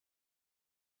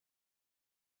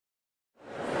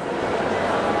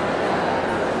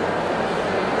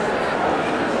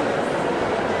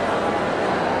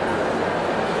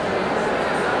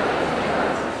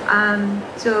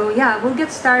So yeah, we'll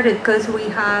get started because we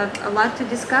have a lot to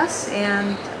discuss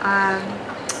and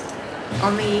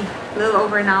only a little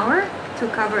over an hour to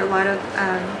cover a lot of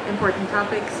important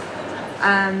topics.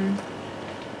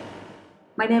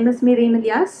 My name is Meerim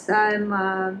Ilyas.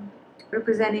 I'm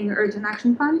representing Urgent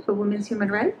Action Fund for Women's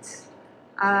Human Rights.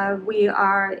 We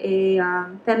are a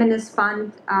feminist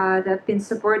fund that's been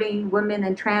supporting women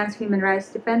and trans human rights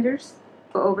defenders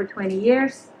for over 20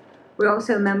 years. We're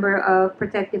also a member of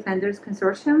Protect Defenders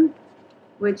Consortium,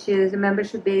 which is a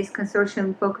membership-based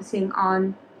consortium focusing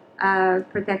on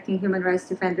protecting human rights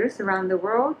defenders around the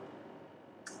world.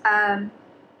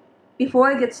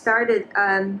 Before we get started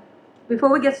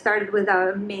with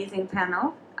our amazing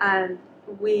panel, I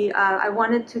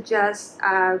wanted to just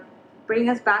bring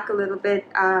us back a little bit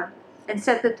and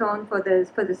set the tone for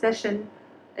the session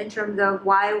in terms of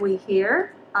why we're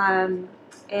here and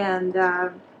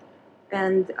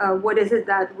what is it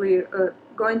that we're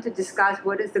going to discuss.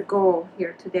 What is the goal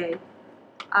here today?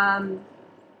 I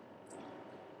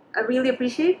really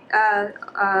appreciate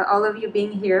all of you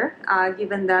being here,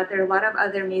 given that there are a lot of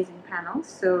other amazing panels.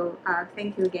 So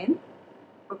thank you again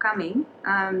for coming.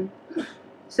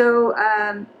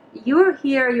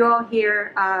 You're all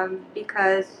here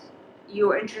because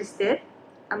you're interested,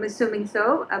 I'm assuming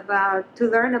so, to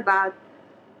learn about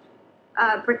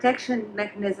protection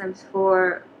mechanisms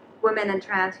for women and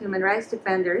trans human rights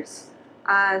defenders.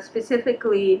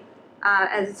 Specifically,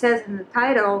 as it says in the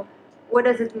title, what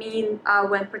does it mean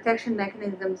when protection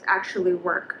mechanisms actually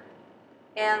work?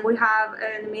 And we have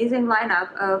an amazing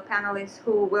lineup of panelists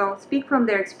who will speak from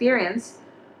their experience,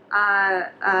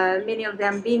 many of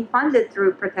them being funded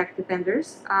through Protect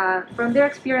Defenders, from their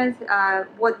experience,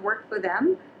 what worked for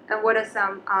them, and what are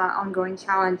some ongoing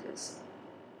challenges.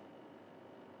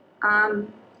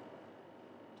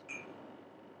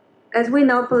 As we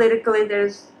know, politically,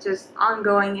 there's just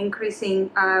ongoing increasing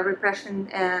repression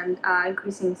and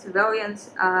increasing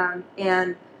civilians,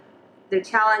 and the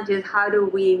challenge is how do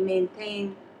we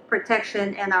maintain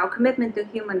protection and our commitment to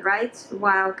human rights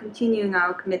while continuing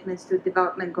our commitments to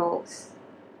development goals.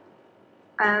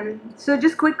 So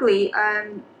just quickly,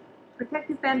 Protect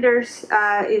Defenders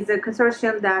is a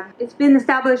consortium that it's been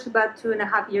established about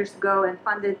 2.5 years ago and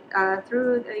funded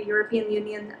through the European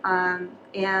Union,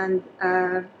 and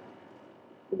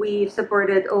we've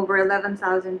supported over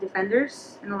 11,000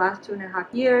 defenders in the last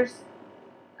 2.5 years.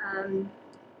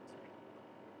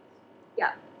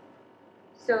 Yeah.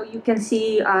 So you can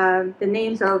see the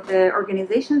names of the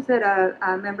organizations that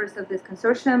are members of this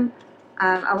consortium.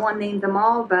 I won't name them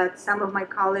all, but some of my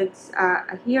colleagues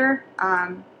are here,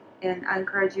 and I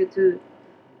encourage you to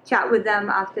chat with them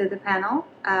after the panel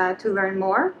to learn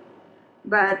more.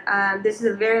 But this is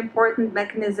a very important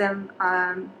mechanism.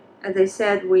 As I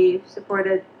said, we've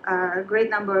supported a great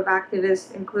number of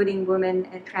activists, including women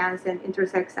and trans and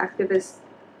intersex activists.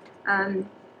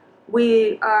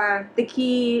 The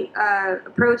key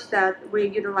approach that we're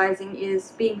utilizing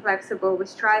is being flexible. We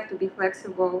strive to be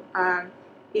flexible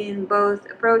in both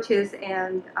approaches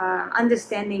and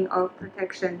understanding of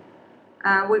protection.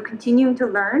 We're continuing to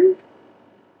learn.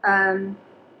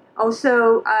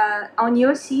 Also, on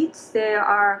your seats, there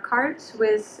are cards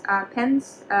with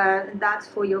pens, and that's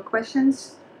for your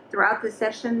questions throughout the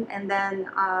session, and then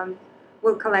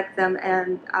we'll collect them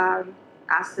and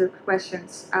ask the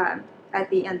questions at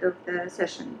the end of the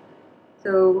session.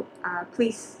 So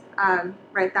please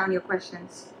write down your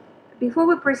questions. Before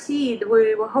we proceed,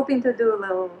 we were hoping to do a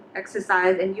little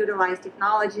exercise and utilize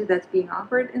technology that's being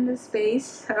offered in this space.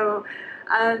 So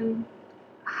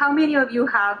how many of you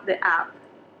have the app?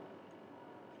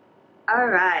 All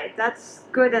right, that's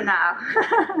good enough.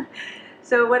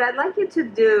 So what I'd like you to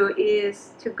do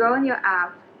is to go in your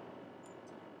app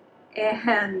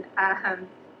and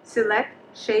select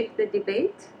Shape the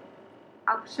Debate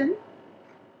option.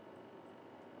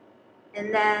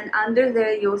 And then under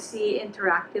there, you'll see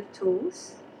interactive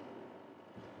tools.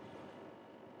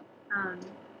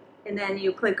 And then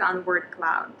you click on word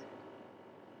cloud.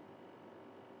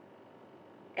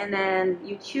 And then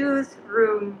you choose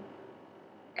room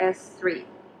S3.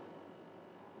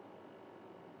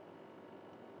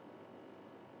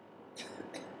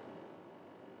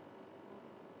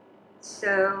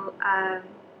 So, all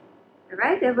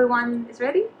right, everyone is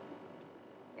ready?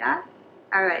 Yeah?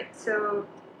 All right, so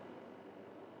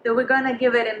we're gonna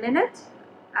give it a minute.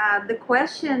 The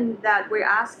question that we're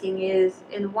asking is,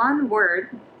 in one word,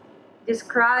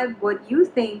 describe what you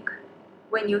think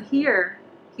when you hear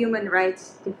human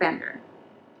rights defender.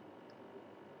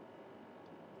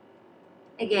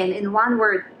 Again, in one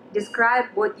word, describe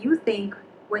what you think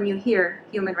when you hear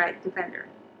human rights defender.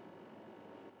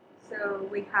 So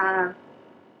we have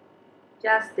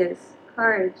justice,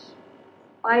 courage,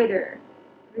 fighter,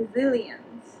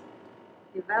 resilience,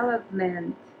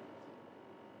 development,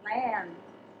 land,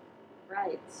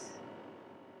 rights,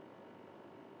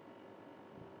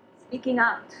 speaking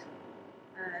out,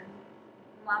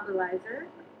 mobilizer,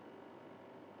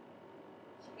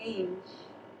 change,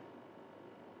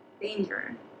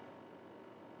 danger.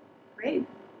 Great,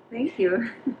 thank you.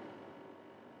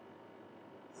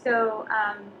 So,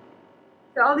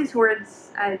 so all these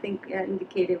words, I think, are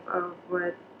indicative of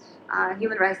what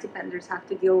human rights defenders have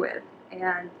to deal with,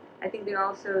 and I think they're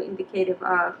also indicative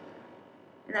of,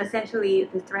 essentially,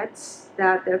 the threats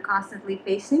that they're constantly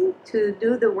facing to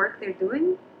do the work they're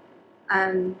doing.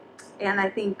 And I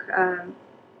think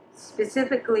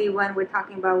specifically when we're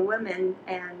talking about women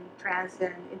and trans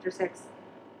and intersex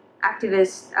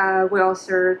activists, we're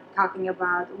also talking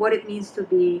about what it means to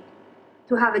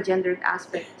have a gendered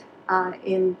aspect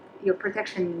in your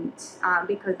protection needs,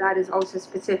 because that is also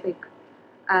specific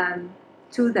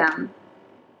to them.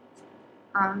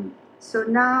 So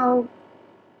now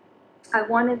I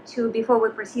wanted to, before we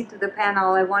proceed to the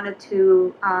panel, I wanted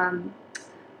to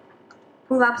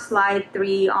pull up slide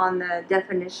 3 on the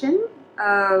definition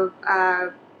of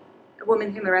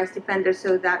women human rights defenders,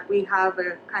 so that we have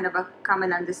a kind of a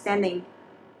common understanding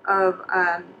of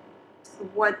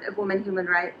what a woman human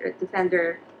rights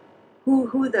defender,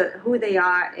 who they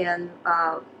are, and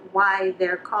why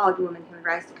they're called women human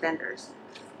rights defenders.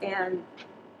 And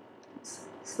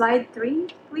slide 3,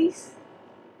 please.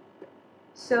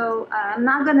 So I'm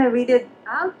not going to read it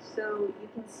out, so you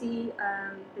can see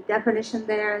the definition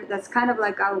there. That's kind of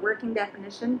like our working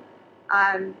definition.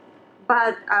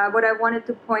 But what I wanted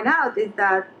to point out is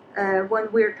that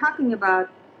when we're talking about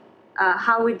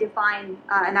how we define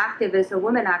an activist, a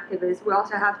woman activist, we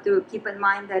also have to keep in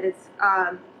mind that it's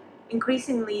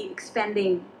increasingly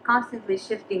expanding, constantly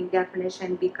shifting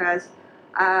definition, because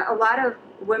a lot of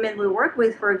women we work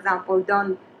with, for example,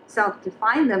 don't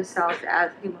self-define themselves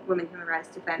as women human rights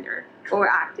defender or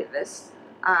activists.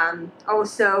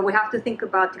 Also, we have to think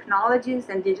about technologies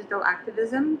and digital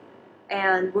activism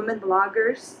and women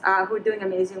bloggers who are doing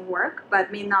amazing work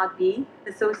but may not be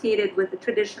associated with the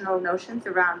traditional notions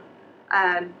around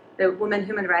the women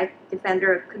human rights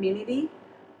defender community.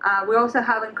 We also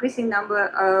have an increasing number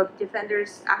of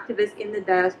defenders, activists in the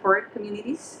diasporic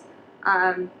communities.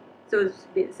 So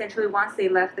essentially, once they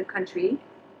left the country,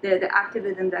 the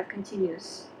activism that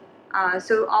continues.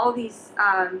 So all these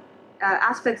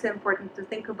aspects are important to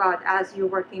think about as you're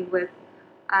working with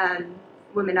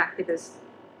women activists.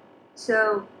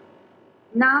 So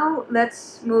now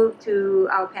let's move to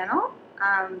our panel.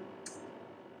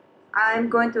 I'm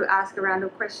going to ask a round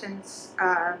of questions,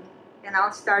 and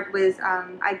I'll start with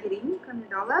Aigerim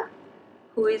Kamidola,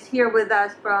 who is here with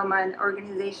us from an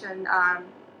organization,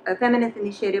 a feminist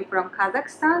initiative from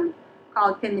Kazakhstan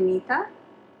called Feminita.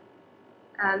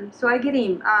 So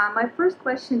Aigerim, my first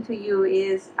question to you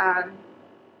is,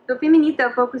 so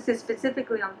Feminita focuses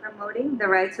specifically on promoting the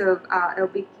rights of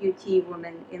LGBTQ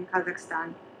women in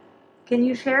Kazakhstan. Can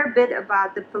you share a bit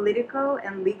about the political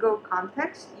and legal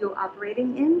context you're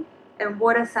operating in, and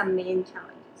what are some main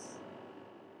challenges?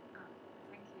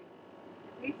 Thank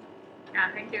you.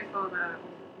 Yeah, thank you for the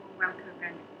welcome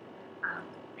and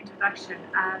introduction.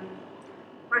 The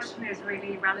question is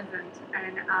really relevant,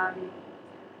 and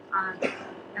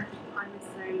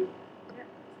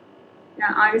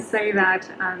I would say that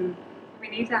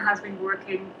Feminita has been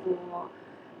working for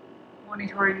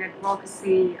monitoring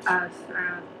advocacy of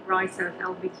rights of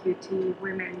LGBTQ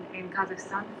women in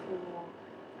Kazakhstan for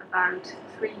about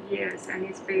 3 years, and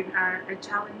it's been a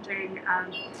challenging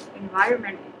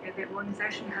environment the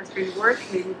organization has been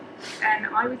working. And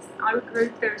I would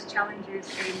group those challenges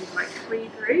in like 3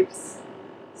 groups.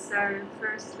 So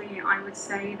firstly, I would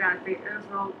say that the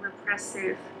overall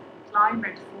repressive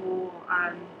climate for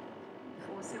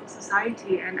civil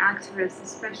society and activists,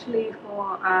 especially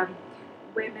for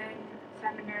women,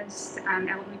 feminists, and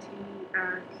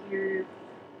LGBTQ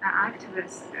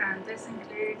activists. This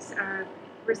includes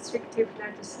restrictive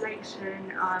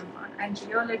legislation,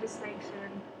 NGO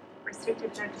legislation,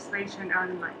 restrictive legislation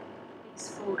on like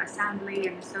peaceful assembly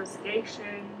and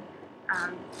association,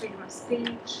 freedom of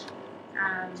speech,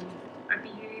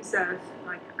 abuse of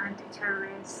like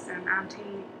anti-terrorist and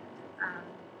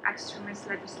anti-extremist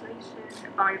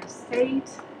legislation by the state,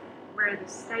 where the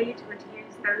state would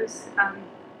use those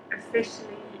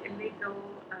officially illegal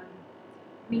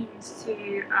means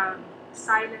to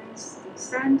silence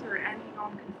dissent or any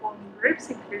non-conforming groups,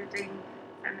 including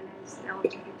feminist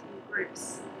LGBT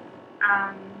groups.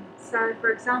 So,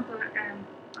 for example, on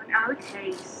our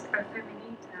case of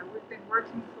Feminita, we've been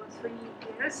working for 3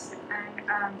 years, and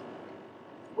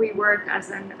we work as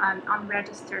an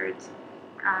unregistered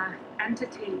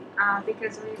entity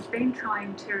because we've been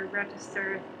trying to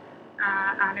register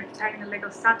and obtain a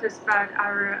legal status, but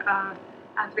our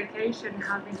application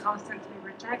has been constantly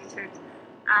rejected.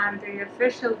 And the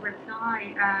official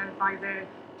reply by the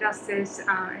Justice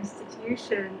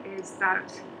institution is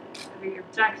that the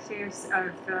objectives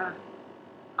of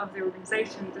the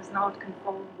organization does not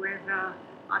conform with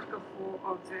Article 4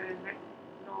 of the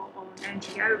law on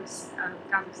NGOs of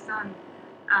Kazakhstan.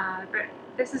 But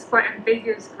this is quite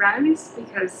ambiguous grounds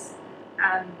because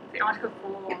the Article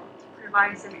 4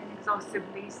 provides an inexhaustive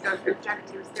list of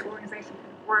objectives the organization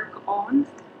can work on.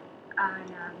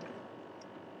 And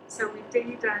so we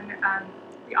did, and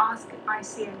we asked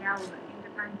ICNL,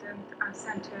 Independent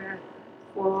Center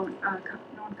for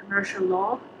Non-Commercial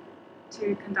Law,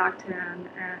 to conduct an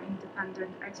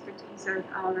independent expertise of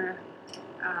our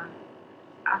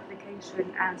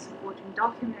application and supporting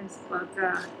documents, but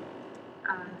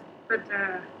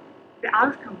the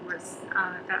outcome was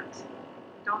that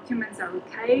documents are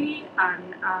okay,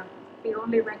 and the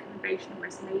only recommendation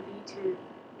was maybe to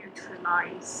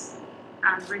neutralize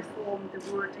and reform the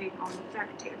wording on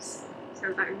objectives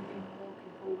so that it would be more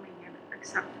conforming and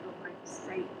acceptable by the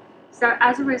state. So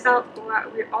as a result,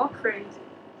 we operate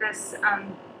this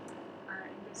in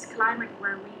this climate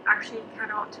where we actually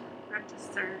cannot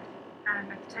register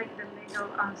and obtain the legal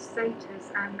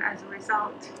status, and as a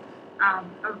result,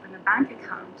 open a bank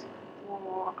account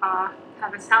or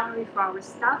have a salary for our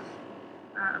staff,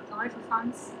 apply for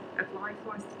funds, apply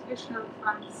for institutional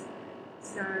funds.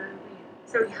 So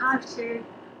we have to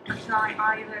apply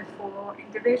either for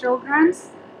individual grants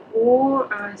or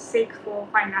seek for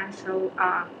financial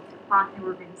partner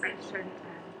organization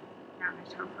and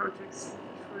manage our projects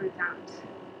through that.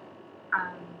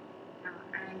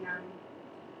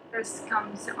 This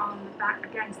comes on the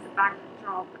against the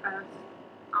backdrop of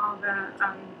other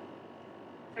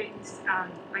things.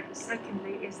 Like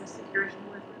secondly is the situation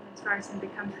with women's rights in the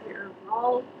country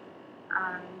overall,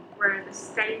 where the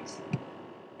state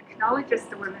acknowledges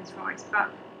the women's rights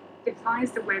but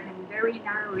defines the women very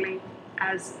narrowly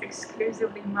as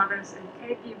exclusively mothers and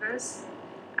caregivers,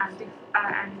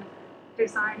 and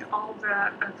design all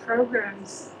the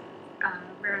programs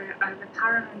where the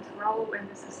paramount role in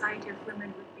the society of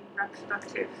women would be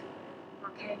reproductive or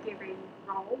caregiving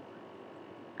role.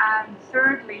 And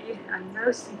thirdly, and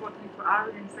most importantly for our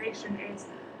organization, is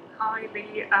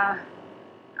highly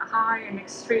high and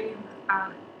extreme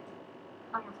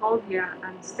homophobia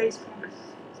and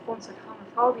state-sponsored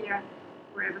homophobia,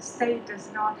 where the state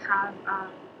does not have a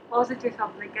positive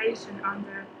obligation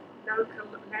under local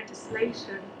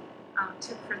legislation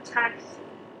to protect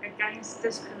against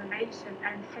discrimination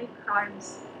and hate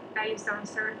crimes based on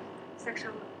certain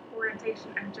sexual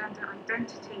orientation and gender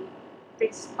identity,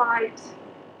 despite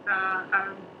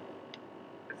the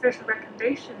official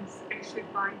recommendations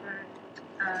issued by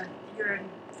the UN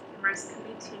Human Rights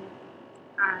Committee.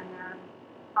 And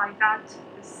by that,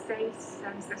 the state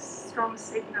sends a strong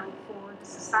signal for the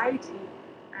society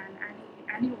and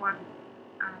anyone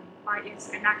by its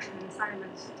inaction and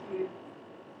silence to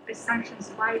it sanctions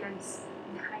violence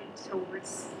and hate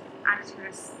towards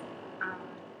activists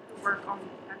who work on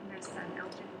feminist and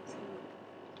LGBT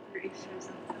issues.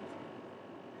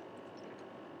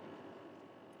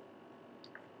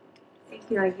 Thank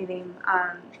you, Aigerim.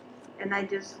 And I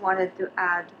just wanted to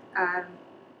add,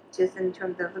 just in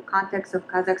terms of the context of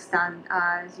Kazakhstan,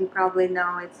 as you probably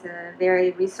know, it's a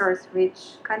very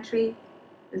resource-rich country.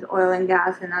 There's oil and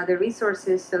gas and other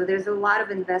resources, so there's a lot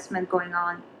of investment going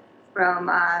on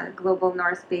from global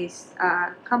north-based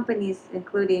companies,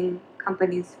 including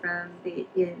companies from the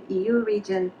EU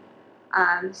region.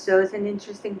 So it's an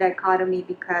interesting dichotomy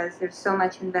because there's so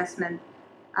much investment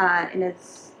and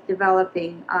it's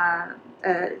developing,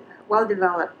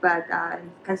 well-developed, but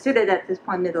considered at this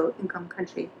point middle-income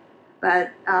country.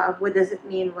 But what does it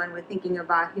mean when we're thinking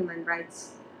about human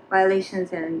rights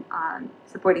violations and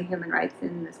supporting human rights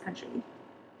in this country?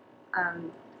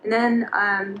 And then,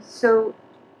 so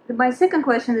my second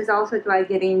question is also to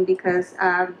Aigerim, because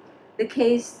the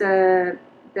case that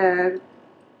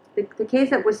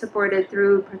was supported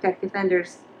through Protect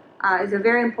Defenders is a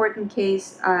very important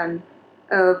case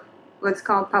of what's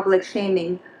called public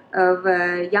shaming of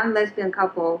a young lesbian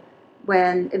couple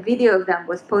when a video of them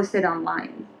was posted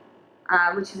online,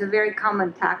 which is a very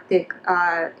common tactic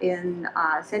in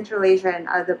Central Asia and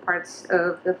other parts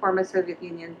of the former Soviet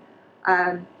Union,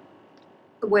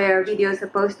 where videos are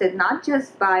posted not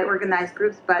just by organized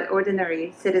groups, but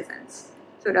ordinary citizens,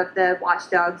 sort of the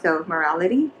watchdogs of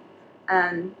morality.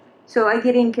 So,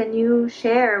 Aigerim, can you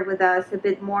share with us a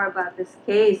bit more about this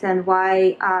case and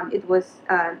why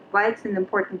why it's an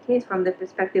important case from the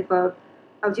perspective of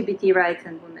LGBT rights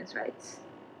and women's rights?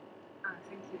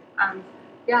 Thank you.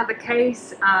 Yeah, the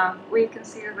case, we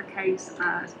consider the case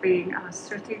as being a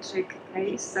strategic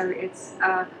case. So it's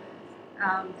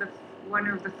one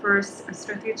of the first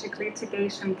strategic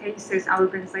litigation cases our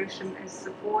organization is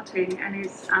supporting, and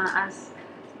is, as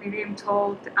Meerim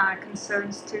told,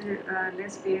 concerns two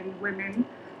lesbian women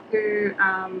who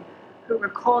were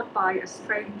caught by a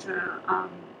stranger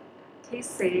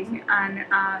kissing, and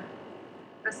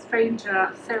the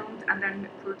stranger filmed and then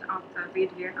put up the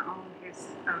video on his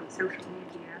social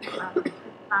media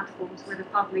platforms with the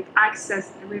public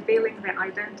access, revealing their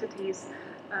identities,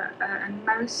 and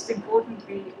most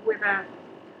importantly, with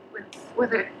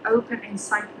an open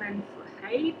incitement for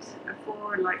hate,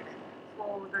 for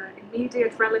the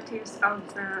immediate relatives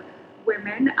of the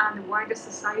women and the wider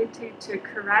society to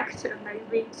correct, and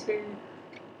maybe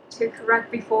to correct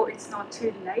before it's not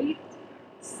too late.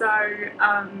 So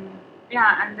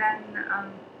yeah, and then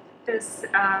this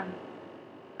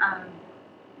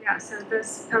so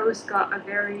this post got a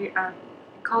very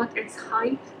caught its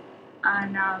hype,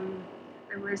 and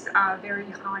there was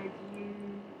very high view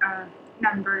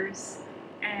numbers,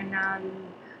 and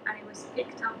it was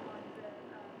picked up by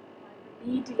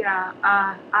the media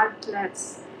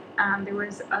outlets, and there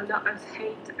was a lot of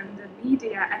hate in the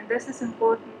media. And this is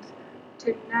important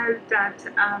to note that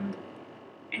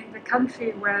in the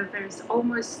country where there's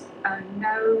almost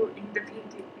no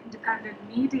independent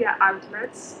media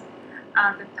outlets,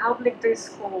 the public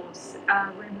discourse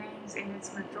remains in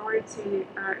its majority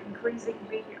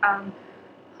increasingly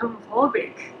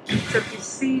homophobic. So if you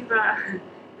see the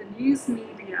news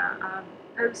media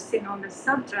posting on the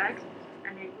subject,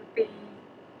 and it would be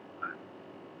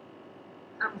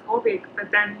homophobic, but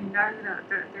then you know that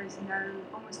there's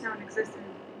almost no existence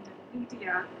in the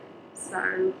media.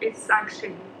 So it's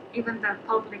actually, even the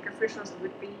public officials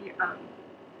would be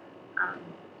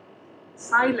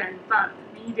silent, but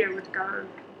the media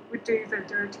would do the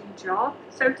dirty job,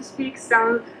 so to speak.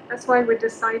 So that's why we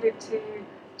decided to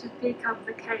pick up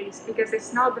the case, because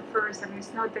it's not the first and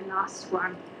it's not the last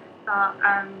one. But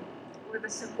with the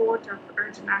support of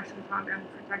Urgent Action Fund and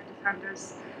Protect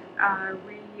Defenders,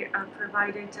 we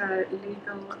provided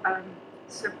legal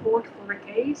support for the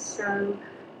case. So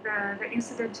the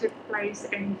incident took place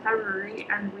in February,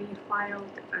 and we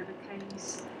filed the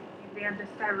case in the end of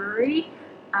February,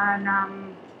 and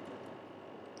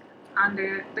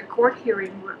the court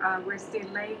hearing was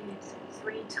delayed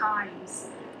 3 times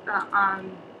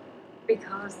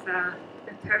because the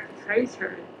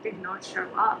perpetrator did not show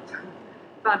up.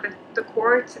 But the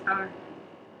court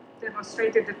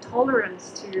demonstrated the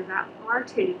tolerance to that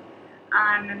party.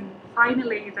 And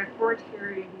finally, the court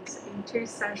hearings in 2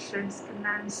 sessions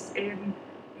commenced in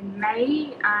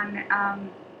May, and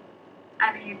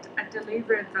it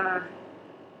delivered the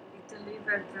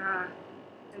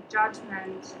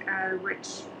judgment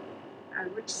which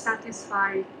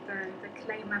satisfied the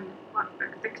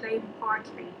claim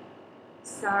partly.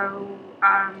 So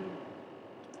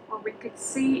what we could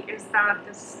see is that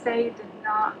the state did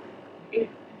not.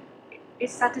 It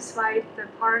satisfied the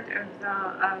part of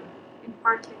the in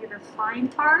partly the fine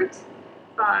part,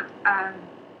 but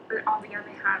on the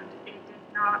other hand, it did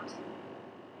not.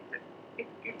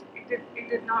 It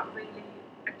did not really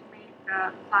admit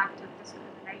the fact of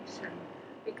discrimination,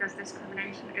 because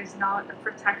discrimination is not a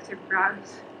protective ground,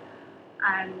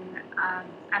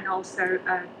 and also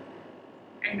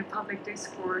in a public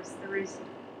discourse there is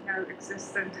no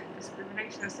existent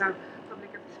discrimination. So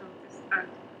public officials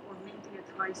or media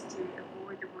tries to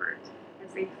avoid the word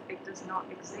as if it does not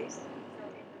exist. So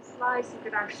in the slides you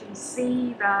could actually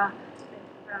see the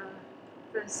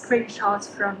screenshots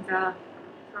from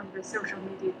the social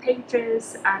media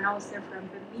pages, and also from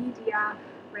the media,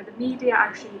 where the media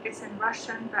actually is in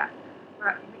Russian, but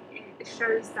it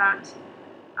shows that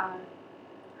how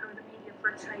the media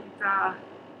portrayed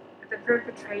the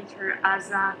perpetrator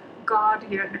as a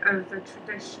guardian of the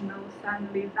traditional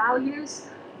family values,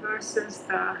 versus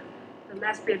the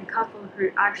lesbian couple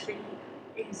who actually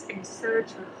is in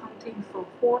search or hunting for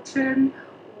fortune,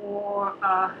 or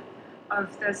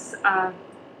of this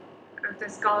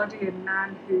guardian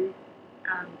man who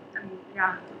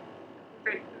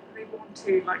they want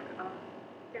to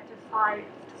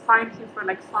find him for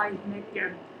like 5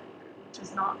 million, which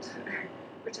is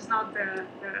not the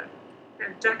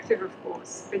objective, of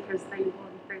course, because they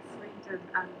want their freedom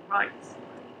and rights.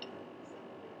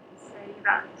 So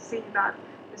see that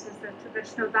this is the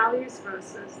traditional values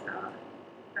versus the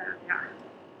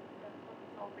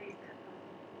homophobic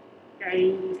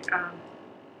they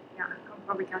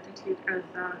homophobic attitude of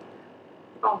the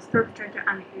both perpetrator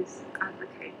and his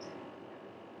advocate.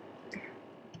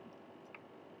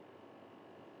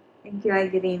 Thank you,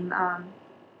 Aigerim.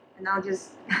 And I'll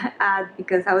just add,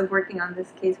 because I was working on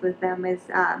this case with them, is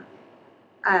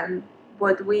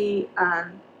what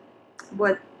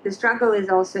the struggle is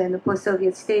also in the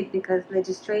post-Soviet state, because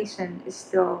legislation is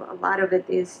still, a lot of it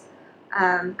is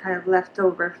kind of left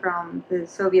over from the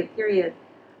Soviet period.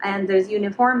 And there's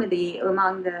uniformity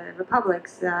among the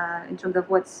republics in terms of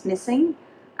what's missing.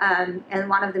 And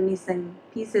one of the missing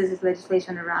pieces is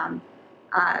legislation around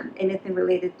anything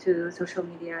related to social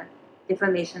media,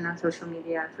 defamation on social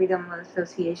media, freedom of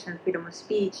association, freedom of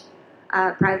speech,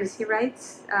 privacy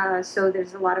rights. So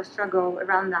there's a lot of struggle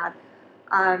around that.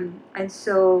 And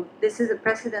so this is a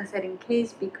precedent-setting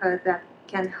case, because that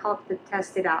can help to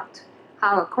test it out.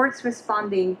 How a court's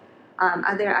responding,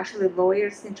 are there actually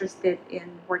lawyers interested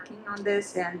in working on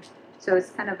this? And so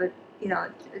it's kind of a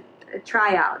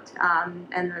tryout,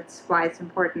 and that's why it's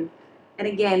important. And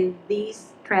again,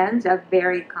 these trends are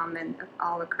very common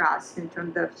all across in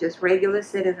terms of just regular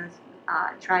citizens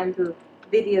trying to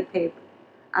videotape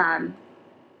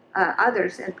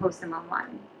others and post them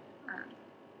online.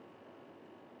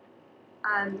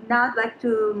 Now I'd like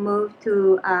to move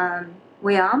to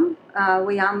Weeam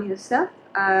Youssef.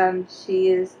 She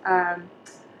is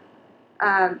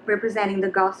representing the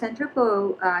Gulf Center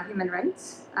for Human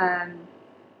Rights.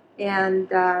 And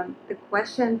the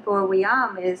question for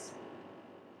Weeam is,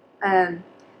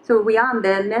 so Weeam,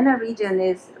 the MENA region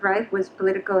is rife with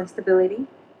political instability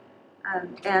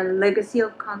and legacy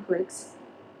of conflicts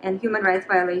and human rights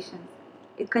violations.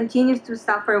 It continues to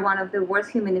suffer one of the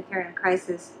worst humanitarian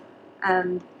crises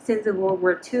since the World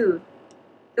War II.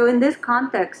 So in this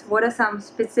context, what are some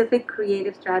specific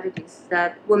creative strategies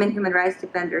that women human rights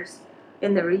defenders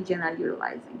in the region are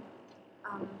utilizing?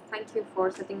 Thank you for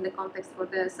setting the context for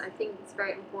this. I think it's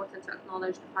very important to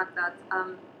acknowledge the fact that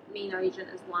MENA region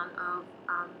is one of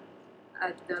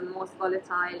the most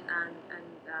volatile and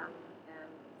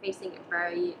facing a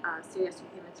very serious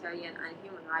humanitarian and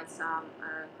human rights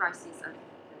crises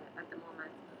at the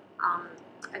moment.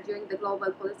 During the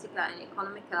global political and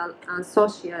economical and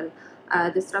social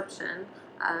disruption,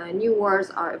 new wars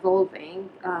are evolving.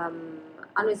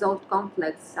 Unresolved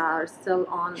conflicts are still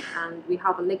on, and we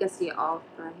have a legacy of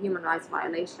human rights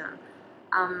violation.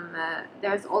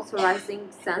 There's also a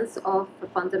rising sense of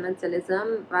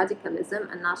fundamentalism, radicalism,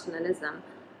 and nationalism,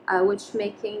 which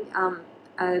making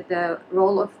the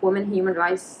role of women human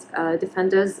rights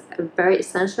defenders very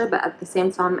essential, but at the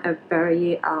same time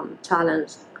very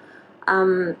challenged.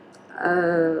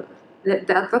 The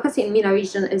advocacy in MENA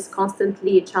region is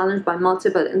constantly challenged by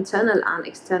multiple internal and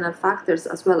external factors,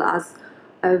 as well as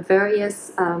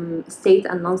various state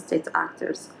and non-state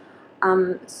actors.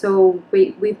 So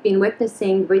we've been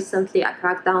witnessing recently a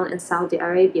crackdown in Saudi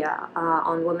Arabia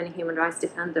on women human rights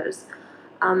defenders.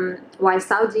 While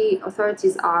Saudi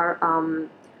authorities are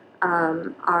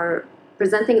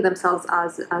presenting themselves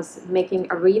as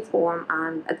making a reform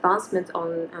and advancement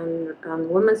on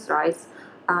women's rights,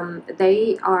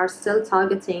 they are still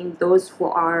targeting those who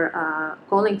are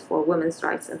calling for women's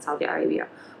rights in Saudi Arabia.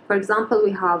 For example,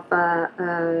 we have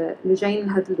Lujain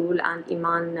Hadloul and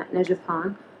Iman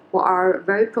Najafan, who are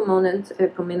very prominent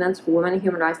women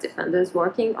human rights defenders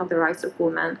working on the rights of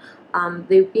women.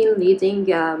 They've been leading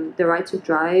the right to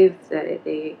drive,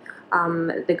 the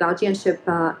guardianship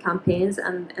campaigns,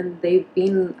 and they've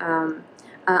been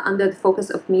under the focus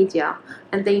of media.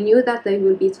 And they knew that they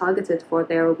will be targeted for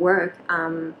their work,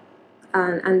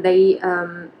 and they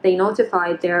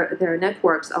notified their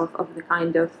networks of the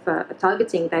kind of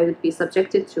targeting they would be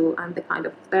subjected to and the kind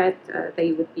of threat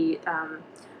they would be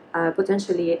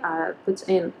potentially put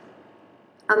in.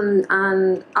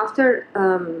 And after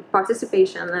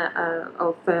participation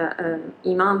of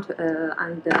Iman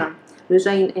and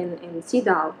Lujain in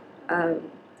CEDAW,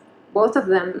 both of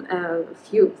them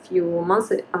few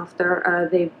months after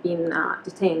they've been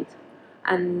detained,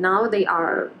 and now they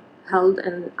are held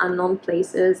in unknown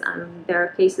places, and their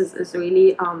cases is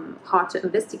really hard to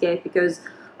investigate because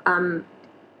the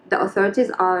authorities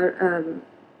are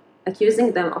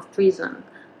accusing them of treason.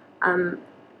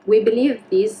 We believe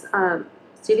these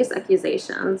serious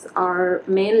accusations are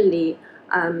mainly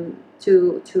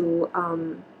to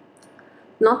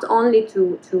not only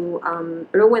to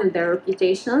ruin their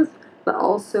reputations, but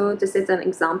also to set an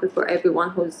example for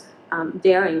everyone who's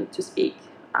daring to speak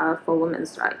for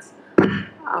women's rights.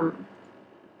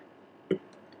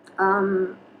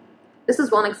 This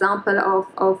is one example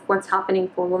of what's happening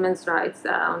for women's rights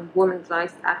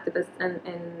activists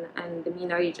in the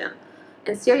MENA region.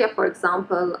 In Syria, for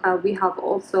example, we have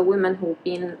also women who've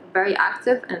been very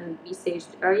active in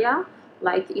besieged area,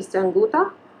 like Eastern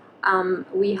Ghouta.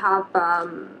 We have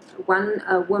one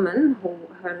woman who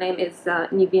her name is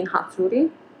Niveen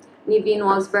Haturi. Niveen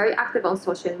was very active on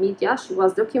social media. She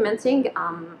was documenting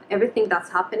everything that's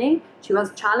happening. She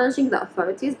was challenging the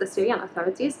authorities, the Syrian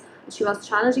authorities. She was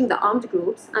challenging the armed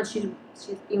groups, and she's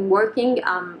been working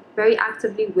very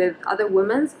actively with other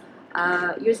women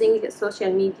using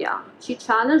social media. She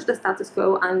challenged the status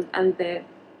quo and the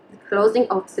closing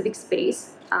of civic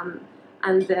space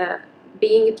and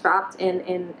being trapped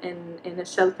in a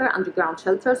shelter, underground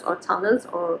shelters or tunnels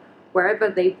or wherever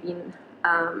they've been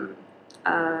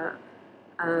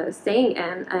staying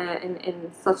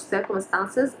in such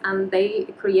circumstances, and they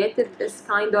created this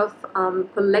kind of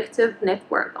collective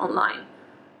network online.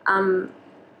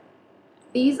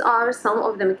 These are some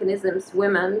of the mechanisms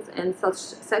women in such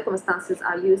circumstances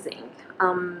are using.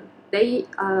 They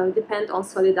depend on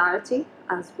solidarity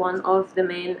as one of the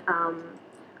main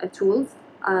tools.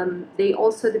 They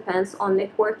also depend on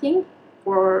networking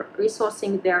for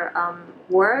resourcing their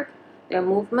work, their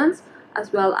movements,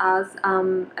 as well as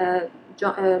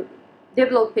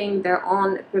developing their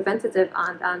own preventative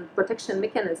and protection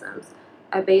mechanisms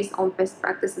based on best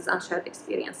practices and shared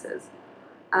experiences.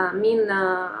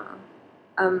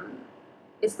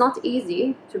 It's not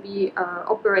easy to be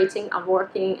operating and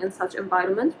working in such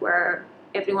environment where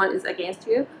everyone is against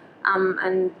you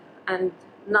and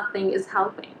nothing is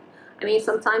helping. I mean,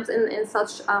 sometimes in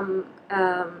such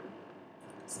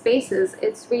spaces,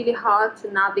 it's really hard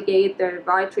to navigate the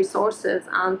right resources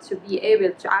and to be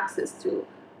able to access to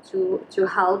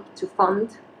help, to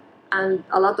fund, and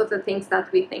a lot of the things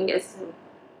that we think is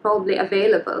probably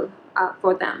available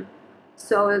for them.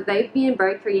 So they've been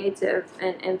very creative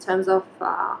in terms of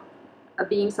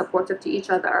being supportive to each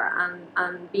other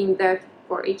and being there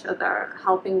for each other,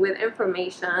 helping with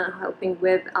information, helping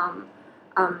with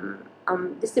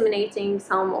disseminating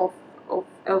some of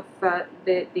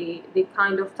the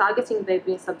kind of targeting they've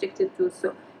been subjected to.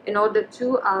 So in order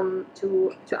to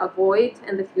avoid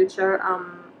in the future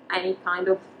any kind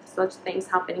of such things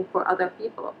happening for other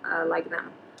people like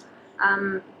them.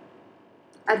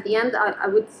 At the end, I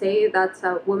would say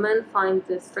that women find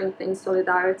the strength in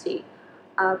solidarity.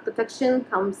 Protection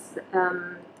comes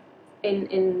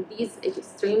in these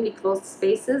extremely closed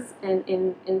spaces and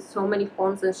in so many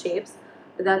forms and shapes.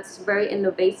 That's very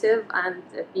innovative and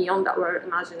beyond our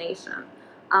imagination.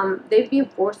 They've been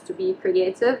forced to be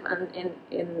creative and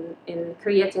in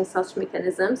creating such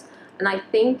mechanisms. And I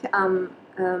think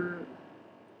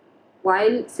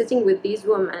while sitting with these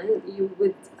women, you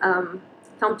would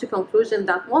come to conclusion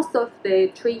that most of the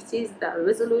treaties, the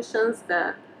resolutions,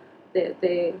 the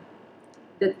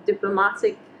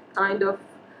diplomatic kind of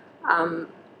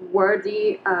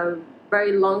wordy,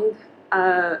 very long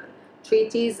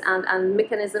treaties and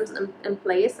mechanisms in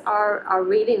place are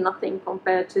really nothing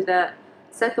compared to the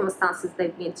circumstances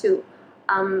they've been to.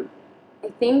 I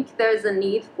think there's a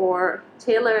need for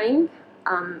tailoring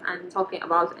and talking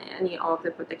about any of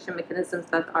the protection mechanisms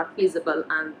that are feasible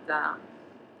and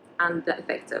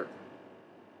effective.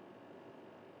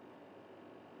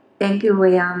 Thank you,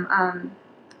 Weeam.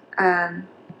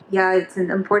 Yeah, it's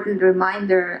an important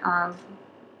reminder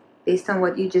based on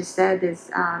what you just said,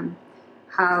 is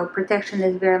how protection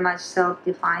is very much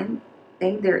self-defined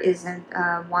thing. There isn't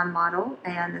one model,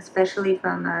 and especially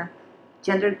from a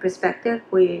gendered perspective,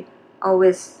 we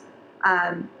always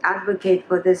advocate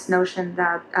for this notion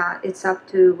that it's up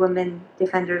to women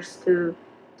defenders to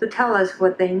tell us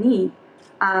what they need.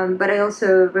 But I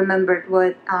also remembered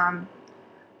what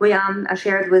Weeam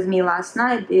shared with me last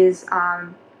night is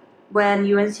when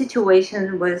you're in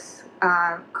situation with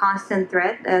constant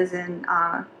threat, as in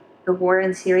the war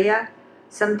in Syria,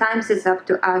 sometimes it's up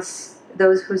to us,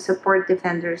 those who support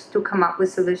defenders, to come up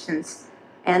with solutions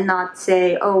and not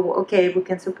say, oh, okay, we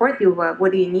can support you,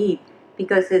 what do you need?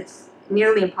 Because it's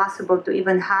nearly impossible to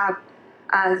even have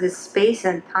the space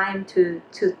and time to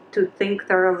think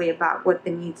thoroughly about what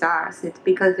the needs are. So it's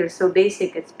because they're so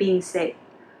basic, it's being safe.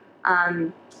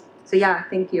 So yeah,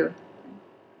 thank you.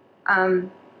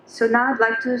 So now I'd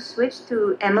like to switch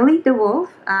to Emilie de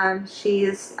Wolf. She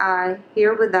is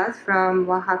here with us from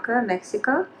Oaxaca,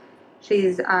 Mexico.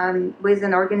 She's with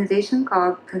an organization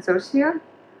called Consorcio.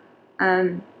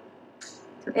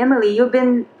 So Emilie, you've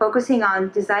been focusing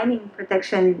on designing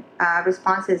protection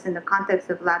responses in the context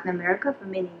of Latin America for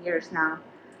many years now.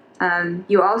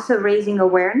 You're also raising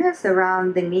awareness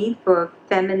around the need for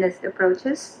feminist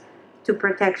approaches to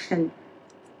protection.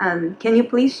 Can you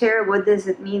please share what does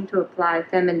it mean to apply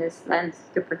feminist lens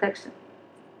to protection?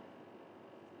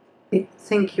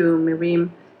 Thank you,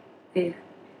 Meerim.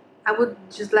 I would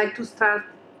just like to start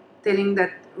telling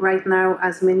that right now,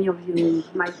 as many of you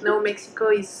might know, Mexico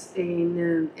is in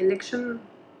an election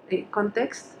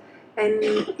context and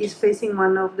is facing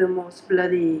one of the most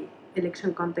bloody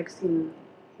election contexts in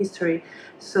history.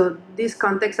 So this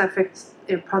context affects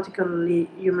particularly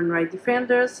human rights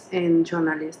defenders and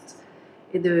journalists.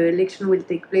 The election will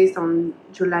take place on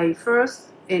July 1st,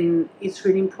 and it's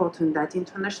really important that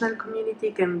international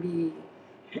community can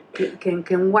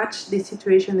watch this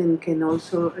situation and can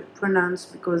also pronounce,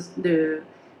 because the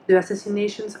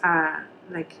assassinations are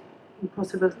like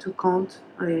impossible to count.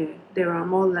 There are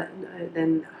more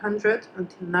than 100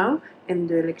 until now, and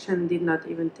the election did not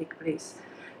even take place.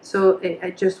 So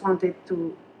I just wanted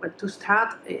to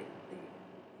start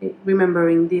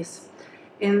remembering this.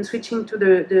 And switching to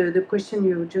the question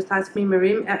you just asked me,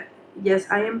 Meerim, yes,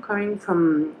 I am coming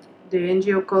from the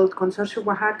NGO called Consorcio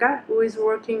Oaxaca, who is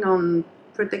working on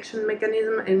protection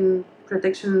mechanism and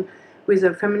protection with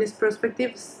a feminist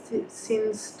perspective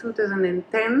since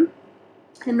 2010.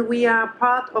 And we are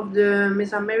part of the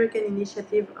Mesoamerican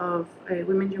initiative of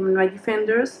women human rights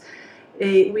defenders.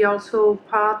 We are also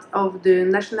part of the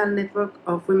National Network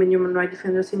of Women Human Rights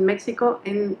Defenders in Mexico,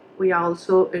 and we are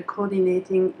also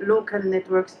coordinating local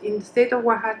networks in the state of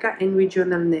Oaxaca and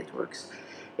regional networks.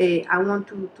 I want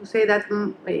to say that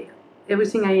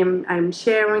everything I'm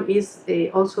sharing is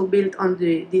also built on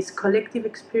this collective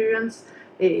experience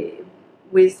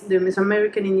with the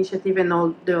Mesoamerican initiative and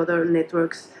all the other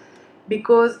networks,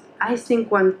 because I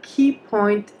think one key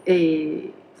point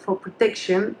for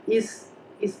protection is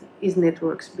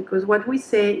networks, because what we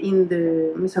say in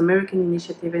the Mesoamerican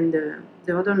initiative and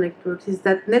the other networks is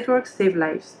that networks save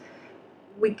lives.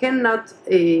 We cannot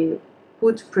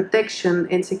put protection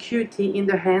and security in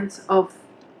the hands of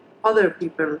other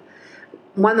people.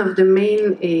 One of the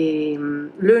main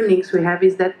learnings we have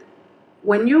is that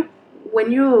when you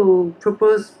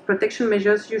propose protection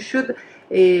measures, you should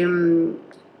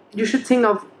think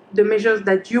of the measures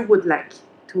that you would like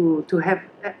to have.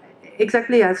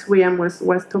 Exactly as Weeam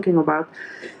was talking about.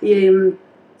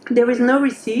 There is no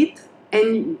receipt,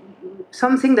 and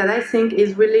something that I think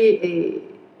is really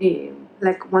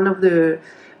like one of a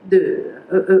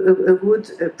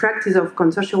good practice of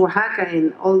Consorcio Oaxaca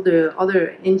and all the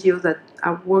other NGOs that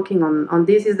are working on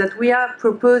this is that we are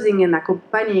proposing and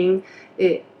accompanying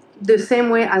the same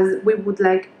way as we would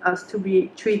like us to be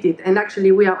treated. And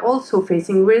actually, we are also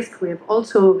facing risk. We have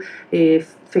also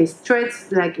faced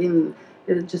threats, like in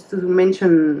just to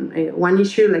mention one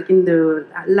issue, like in the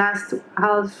last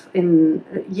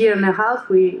year and a half,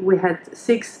 we had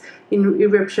 6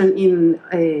 eruptions in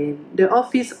the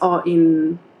office or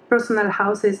in personal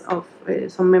houses of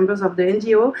some members of the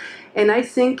NGO, and I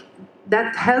think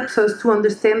that helps us to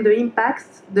understand the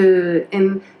impacts,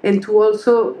 and to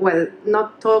also, well,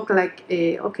 not talk like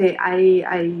okay,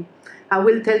 I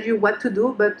will tell you what to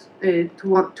do, but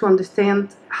to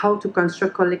understand how to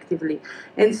construct collectively.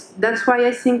 And that's why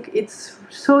I think it's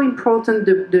so important,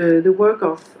 the work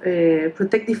of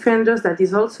Protect Defenders, that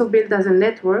is also built as a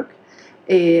network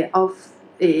of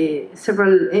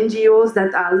several NGOs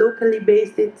that are locally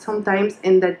based sometimes,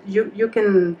 and that you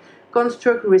can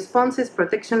construct responses,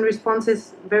 protection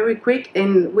responses, very quick,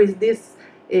 and with this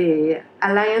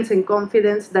alliance and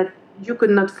confidence that you could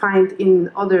not find in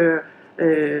other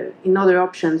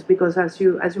options, because as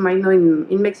you might know,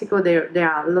 in Mexico there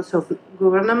are lots of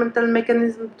governmental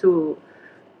mechanisms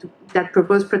that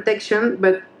propose protection,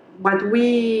 but what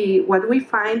we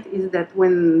find is that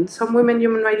when some women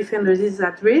human rights defenders is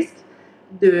at risk,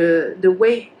 the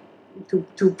way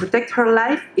to protect her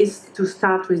life is to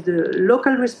start with the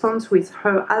local response with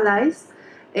her allies,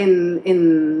 and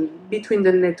between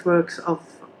the networks of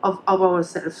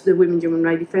ourselves, the women human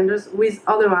rights defenders, with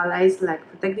other allies like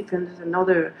Protect Defenders and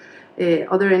other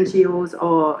NGOs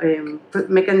or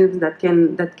mechanisms that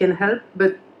can help.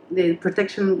 But the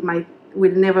protection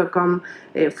will never come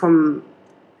from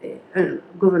a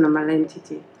governmental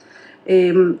entity.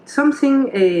 Something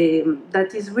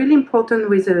that is really important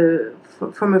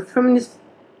from a feminist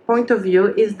point of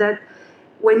view is that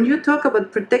when you talk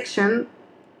about protection,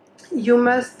 you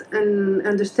must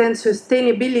understand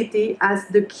sustainability as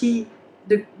the key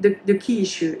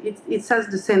issue. It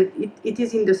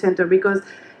is in the center, because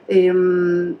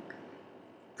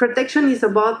protection is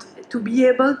about to be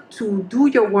able to do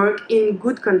your work in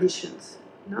good conditions.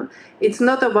 No? It's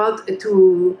not about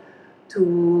to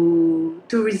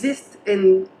resist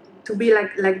and to be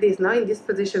like this, no, in this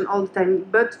position all the time,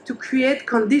 but to create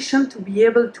conditions to be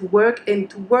able to work, and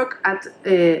to work at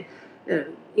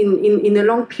in a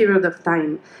long period of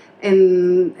time.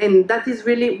 And that is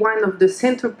really one of the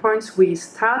center points we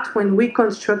start when we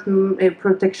construct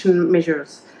protection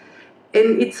measures.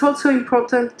 And it's also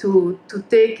important to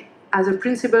take as a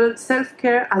principle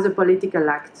self-care as a political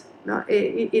act. No?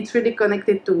 It's really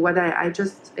connected to what I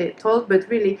just told, but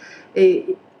really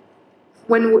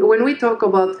when we talk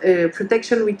about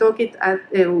protection, we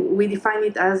we define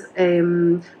it as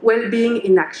well-being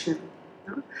in action,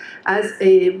 no? As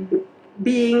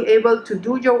being able to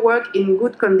do your work in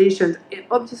good conditions.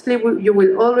 Obviously, you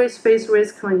will always face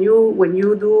risk when you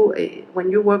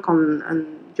work on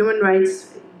human rights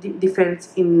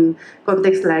defense in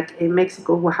contexts like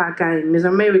Mexico, Oaxaca, and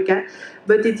Mesoamerica.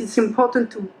 But it is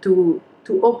important to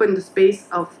open the space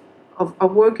of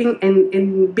working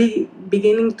and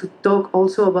beginning to talk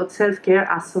also about self-care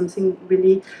as something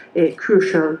really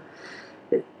crucial.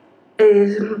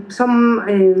 Some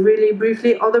really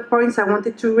briefly other points I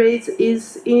wanted to raise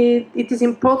is it is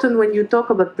important when you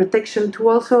talk about protection to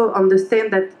also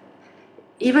understand that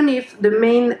even if the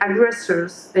main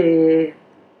aggressors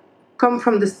come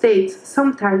from the states,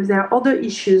 sometimes there are other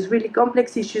issues, really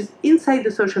complex issues inside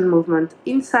the social movement,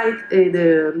 inside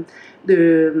the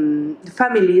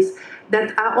families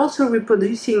that are also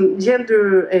reproducing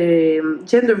gender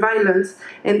violence,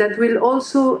 and that will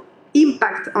also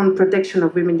impact on protection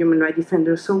of women human rights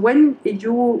defenders. So when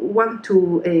you want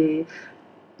to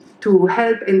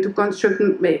help and to construct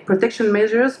protection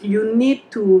measures, you need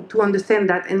to understand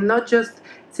that and not just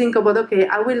think about, okay,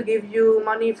 I will give you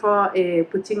money for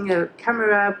putting a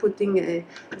camera, putting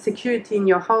security in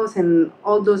your house and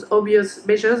all those obvious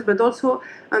measures, but also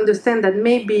understand that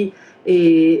maybe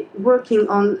working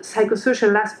on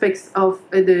psychosocial aspects of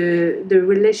the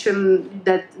relation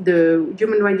that the women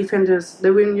human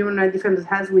rights defenders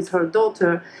has with her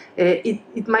daughter,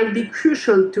 it might be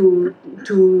crucial to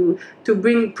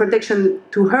bring protection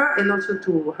to her and also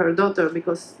to her daughter,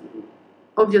 because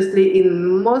obviously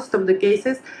in most of the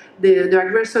cases the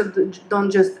aggressors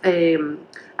don't just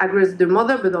aggress the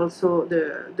mother but also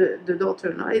the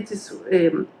daughter. No? It is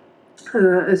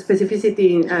a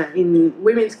specificity in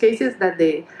women's cases that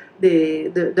the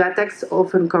attacks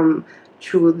often come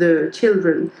through the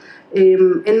children,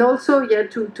 and also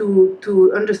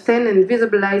to understand and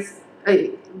visualize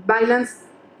violence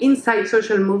inside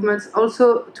social movements,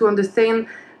 also to understand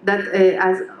that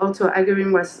as also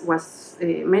Aigerim was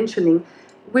mentioning,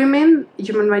 women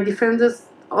human rights defenders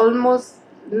almost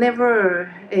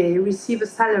never receive a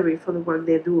salary for the work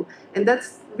they do, and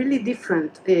that's really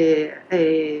different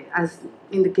as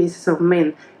in the cases of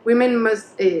men. Women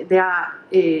must they are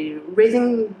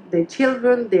raising their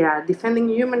children, they are defending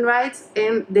human rights,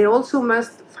 and they also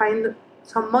must find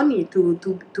some money to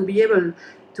be able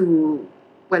to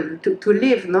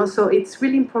live. No, so it's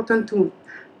really important to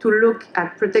look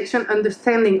at protection,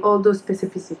 understanding all those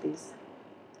specificities.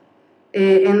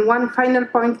 And one final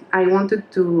point I wanted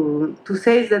to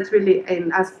say is that really,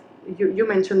 and as you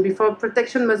mentioned before,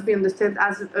 protection must be understood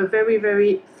as a very,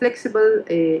 very flexible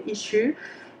issue.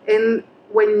 And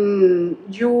when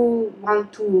you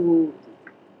want to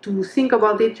think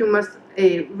about it, you must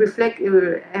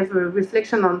have a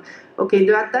reflection on, okay,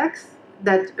 the attacks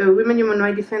that women human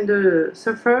rights defenders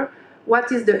suffer.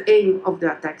 What is the aim of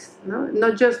the attacks? No?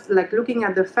 Not just like looking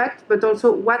at the fact, but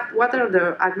also what are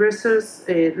the aggressors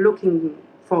looking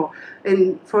for?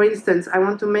 And for instance, I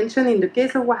want to mention in the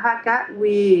case of Oaxaca,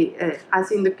 we,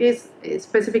 as in the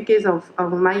specific case of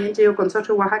my NGO,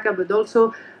 Consorcio Oaxaca, but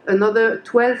also another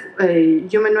 12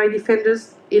 human rights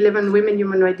defenders, 11 women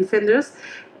human rights defenders,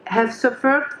 have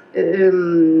suffered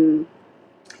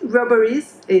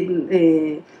robberies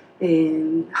in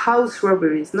house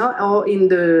robberies, no, or in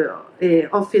the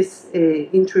office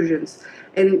intrusions.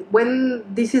 And when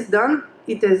this is done,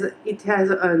 it has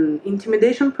an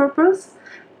intimidation purpose,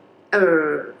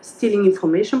 stealing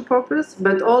information purpose,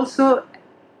 but also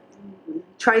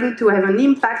trying to have an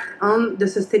impact on the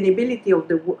sustainability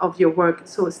of your work.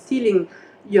 So stealing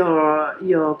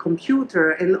your computer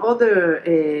and other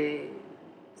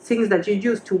things that you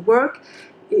use to work.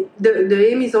 The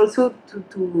aim is also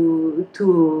to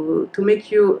make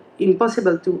you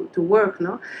impossible to work,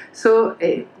 no? So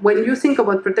when you think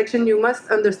about protection, you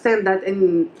must understand that,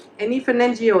 and if an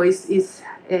NGO is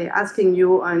asking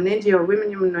you, an NGO, Women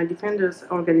Human Rights Defenders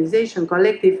organization,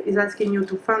 collective, is asking you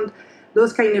to fund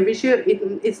those kind of issues,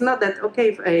 it's not that,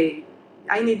 okay,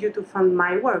 I need you to fund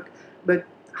my work, but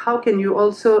how can you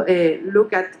also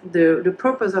look at the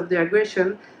purpose of the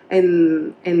aggression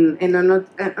and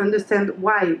understand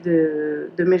why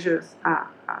the measures are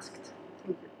asked.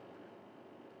 Thank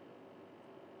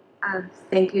you.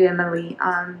 Thank you, Emilie.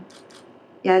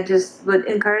 Yeah, just would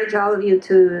encourage all of you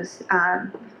to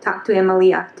talk to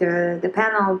Emilie after the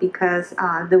panel because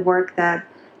the work that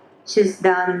she's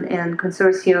done in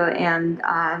Consorcio and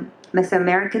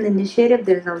Mesoamerican Initiative,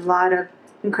 there's a lot of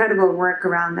incredible work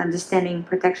around understanding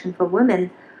protection for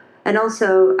women. And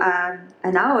also,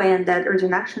 on our end, at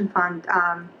Urgent Action Fund,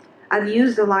 I've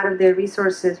used a lot of their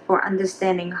resources for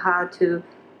understanding how to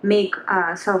make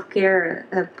self-care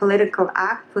a political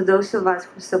act for those of us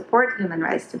who support human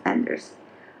rights defenders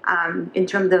in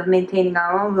terms of maintaining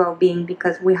our own well-being,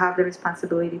 because we have the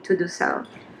responsibility to do so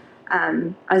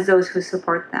as those who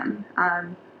support them.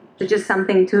 So just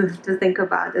something to think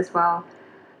about as well.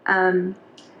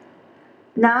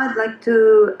 Now I'd like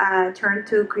to turn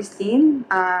to Christine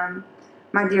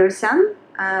Mardirossian,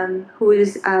 who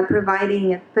is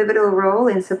providing a pivotal role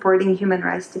in supporting human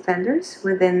rights defenders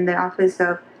within the Office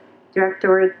of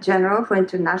Directorate General for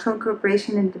International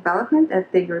Cooperation and Development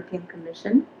at the European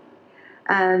Commission.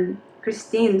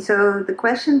 Christine, so the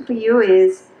question for you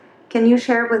is, can you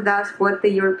share with us what the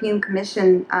European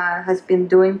Commission has been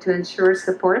doing to ensure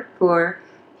support for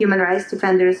human rights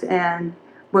defenders and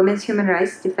women's human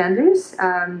rights defenders?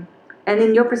 And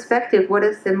in your perspective, what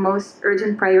is the most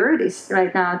urgent priorities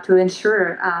right now to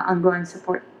ensure ongoing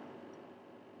support?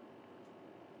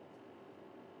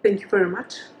 Thank you very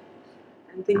much.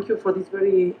 And thank you for these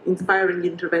very inspiring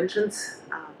interventions.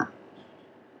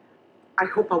 I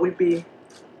hope I will be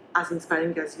as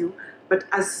inspiring as you. But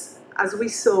as we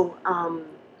saw,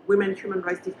 women human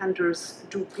rights defenders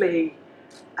do play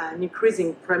an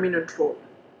increasing prominent role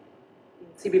in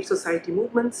civil society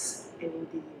movements and in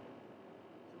the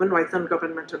human rights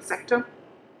non-governmental sector.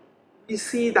 We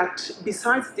see that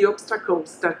besides the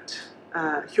obstacles that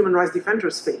human rights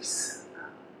defenders face,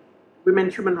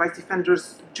 women human rights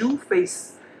defenders do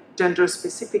face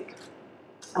gender-specific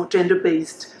or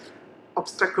gender-based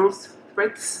obstacles,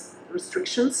 threats,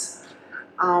 restrictions.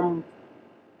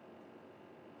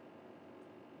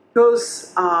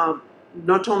 Those are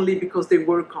not only because they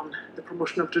work on the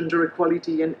promotion of gender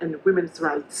equality and women's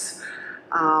rights,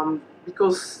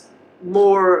 because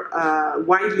more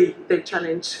widely they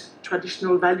challenge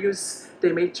traditional values,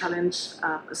 they may challenge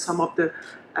some of the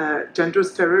gender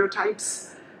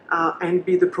stereotypes, and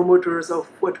be the promoters of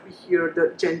what we hear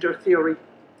the gender theory.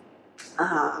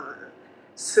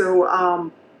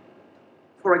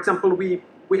 For example, we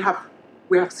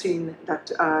have seen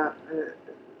that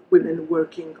women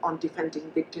working on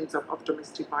defending victims of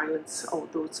domestic violence or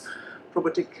those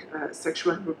promoting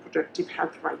sexual and reproductive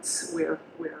health rights were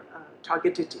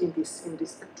targeted in this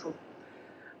spectrum.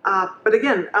 But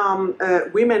again,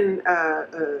 women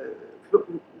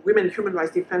human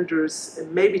rights defenders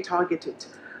may be targeted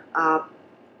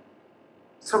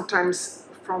sometimes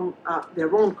from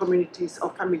their own communities or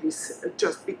families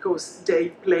just because they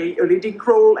play a leading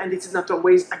role, and it's not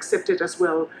always accepted as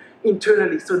well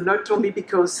internally. So not only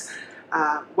because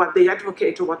what they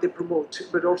advocate or what they promote,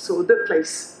 but also the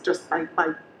place just by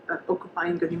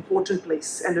occupying an important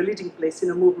place and a leading place in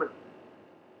a movement.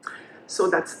 So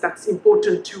that's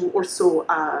important to also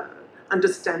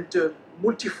understand the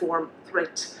multiform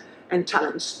threat and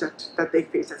challenge that they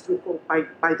face, as recalled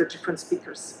by the different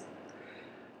speakers.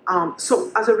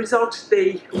 So as a result,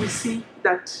 we see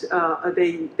that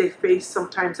they face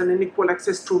sometimes an unequal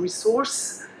access to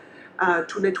resource,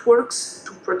 to networks,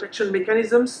 to protection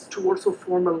mechanisms, to also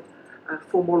formal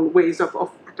ways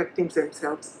of protecting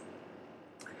themselves.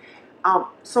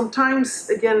 Sometimes,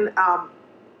 again,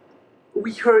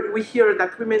 we hear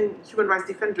that women human rights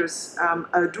defenders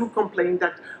do complain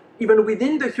that even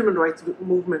within the human rights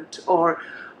movement or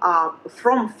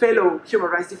from fellow human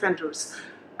rights defenders,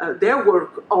 their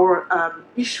work or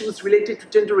issues related to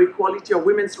gender equality or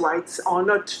women's rights are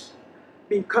not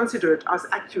being considered as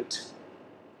acute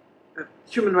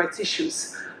human rights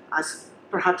issues, as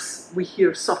perhaps we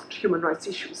hear soft human rights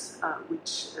issues,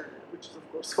 which is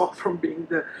of course far from being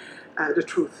the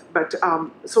truth. But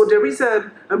so there is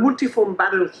a multiform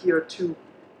battle here to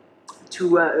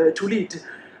lead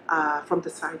from the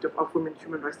side of women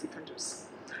human rights defenders.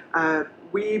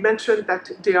 We mentioned that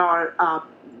they are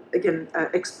again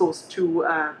exposed to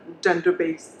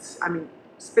gender-based,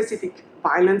 specific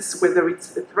violence, whether it's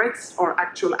threats or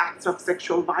actual acts of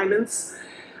sexual violence,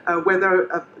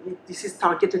 whether this is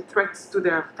targeted threats to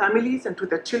their families and to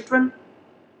their children,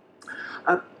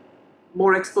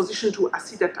 more exposition to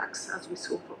acid attacks, as we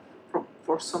saw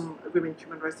for some women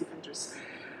human rights defenders,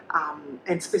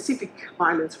 and specific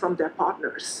violence from their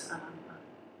partners,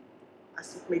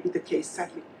 as it may be the case,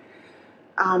 sadly.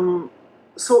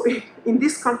 So in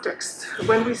this context,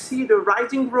 when we see the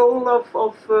rising role of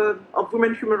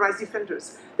women human rights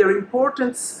defenders, their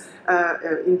importance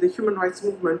in the human rights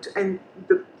movement and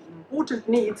the important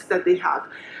needs that they have,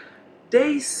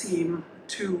 they seem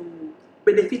to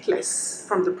benefit less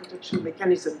from the protection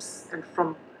mechanisms and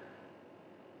from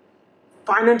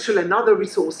financial and other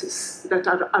resources that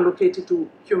are allocated to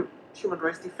human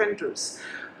rights defenders.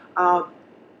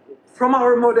 From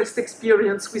our modest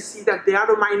experience, we see that they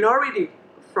are a minority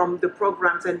from the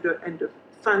programs and the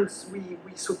funds we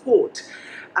support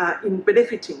in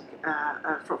benefiting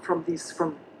from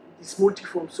this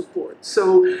multiform support.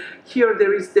 So here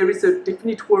there is a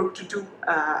definite work to do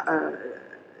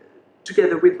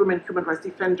together with women human rights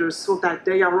defenders, so that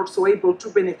they are also able to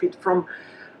benefit from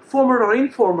formal or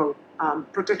informal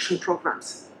protection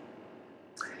programs.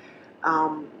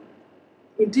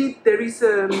 Indeed, there is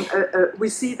we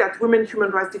see that women human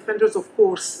rights defenders, of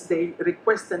course, they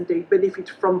request and they benefit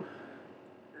from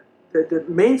the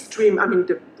mainstream, I mean,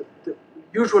 the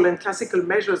usual and classical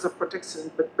measures of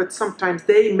protection, but sometimes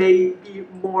they may be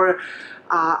more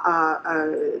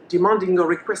demanding or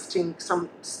requesting some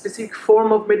specific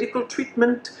form of medical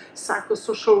treatment,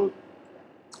 psychosocial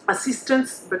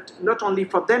assistance, but not only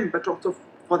for them, but also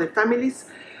for their families,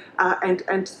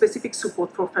 and specific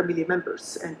support for family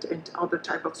members and other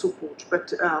type of support.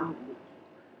 But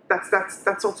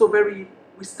that's also very,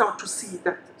 we start to see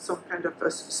that some kind of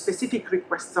specific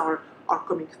requests are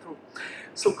coming through.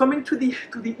 So coming to the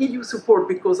EU support,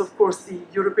 because of course the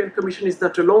European Commission is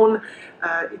not alone.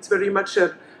 It's very much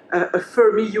a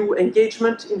firm EU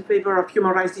engagement in favor of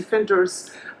human rights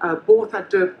defenders, both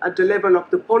at the level of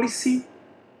the policy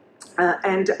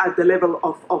and at the level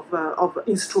of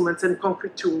instruments and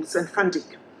concrete tools and funding.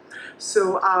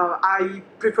 So I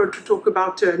prefer to talk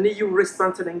about an EU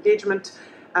response and engagement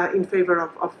in favor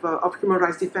of human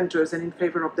rights defenders and in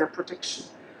favor of their protection.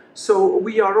 So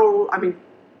we are all, I mean,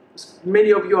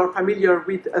 many of you are familiar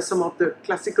with some of the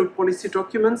classical policy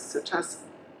documents, such as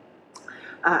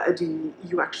the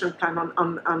EU Action Plan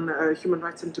on Human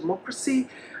Rights and Democracy,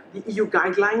 the EU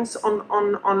guidelines on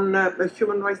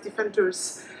human rights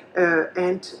defenders,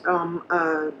 and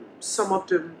some of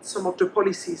the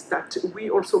policies that we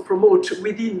also promote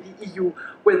within the EU,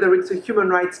 whether it's a human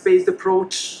rights-based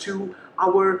approach to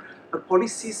our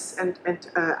policies and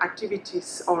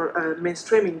activities, or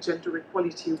mainstreaming gender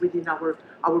equality within our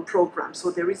program.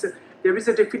 So there is a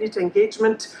definite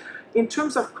engagement. In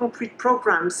terms of concrete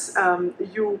programs,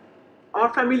 you are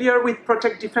familiar with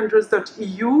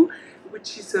ProtectDefenders.eu,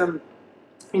 which is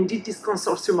indeed this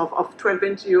consortium of 12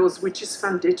 NGOs, which is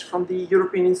funded from the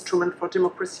European Instrument for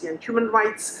Democracy and Human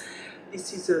Rights.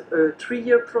 This is a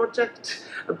 3-year project,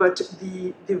 but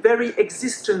the very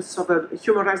existence of a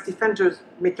human rights defenders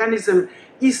mechanism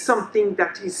is something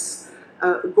that is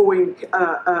going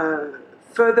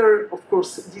further. Of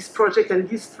course, this project and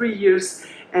these 3 years,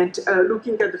 and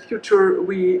looking at the future,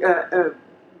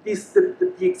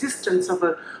 the existence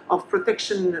of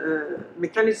protection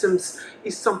mechanisms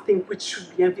is something which should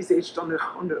be envisaged on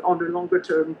a longer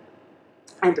term,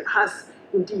 and has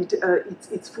indeed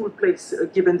its full place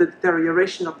given the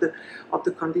deterioration of the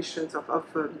conditions of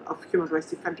human rights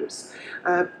defenders.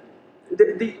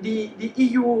 The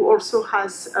EU also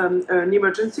has an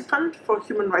emergency fund for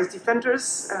human rights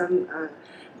defenders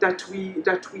that we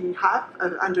have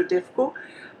under DEVCO.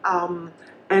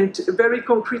 And very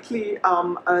concretely,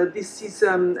 this is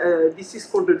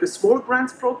called the Small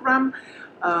Grants Program,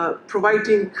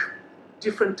 providing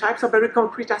different types of very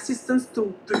concrete assistance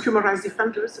to human rights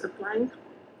defenders applying,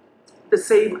 the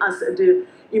same as the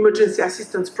emergency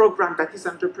assistance program that is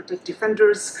under Protect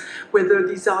Defenders, whether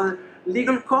these are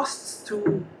legal costs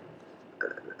to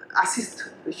assist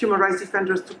human rights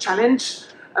defenders to challenge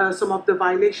some of the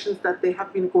violations that they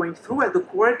have been going through at the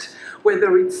court,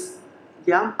 whether it's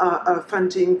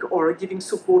funding or giving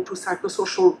support to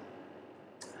psychosocial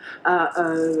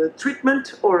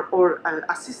treatment or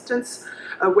assistance,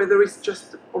 whether it's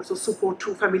just also support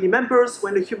to family members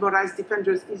when a human rights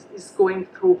defender is going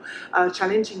through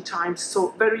challenging times.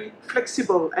 So very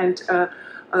flexible, and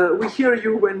we hear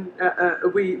you when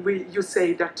you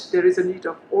say that there is a need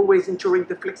of always ensuring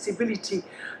the flexibility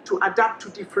to adapt to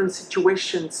different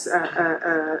situations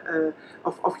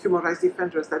of human rights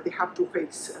defenders that they have to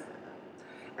face.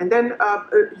 And then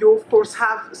you of course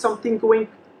have something going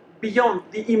beyond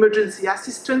the emergency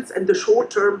assistance and the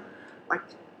short-term, like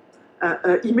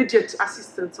immediate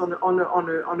assistance on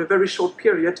a very short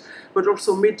period, but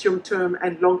also medium-term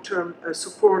and long-term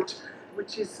support,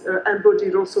 which is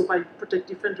embodied also by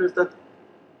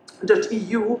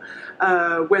ProtectDefenders.eu,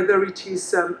 whether it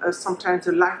is sometimes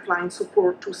a lifeline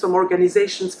support to some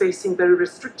organizations facing very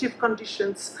restrictive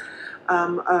conditions,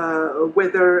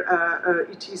 whether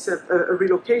it is a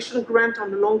relocation grant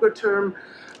on the longer term,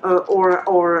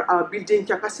 or building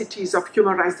capacities of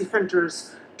human rights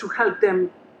defenders to help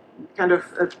them kind of,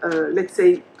 let's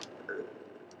say,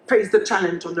 face the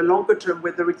challenge on the longer term,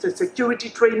 whether it's a security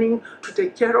training to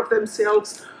take care of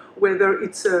themselves, whether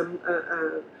it's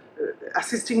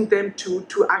assisting them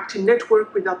to act in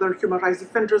network with other human rights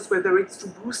defenders, whether it's to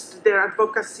boost their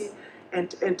advocacy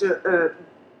and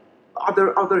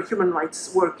other human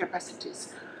rights work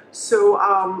capacities.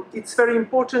 So it's very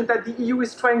important that the EU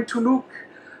is trying to look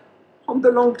on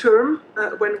the long term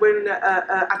when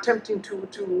attempting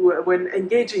when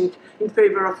engaging in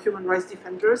favor of human rights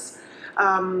defenders.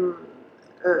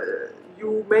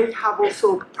 You may have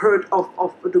also heard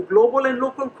of the global and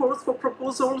local calls for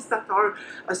proposals that are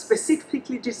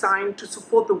specifically designed to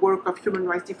support the work of human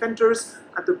rights defenders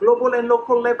at the global and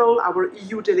local level. Our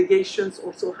EU delegations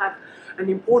also have an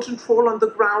important role on the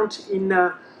ground in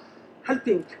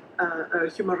helping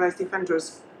human rights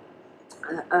defenders,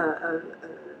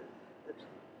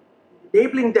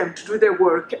 enabling them to do their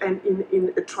work and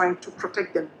in trying to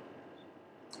protect them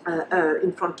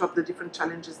in front of the different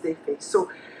challenges they face.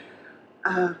 So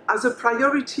as a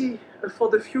priority for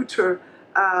the future,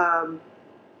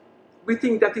 we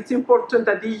think that it's important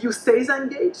that the EU stays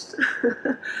engaged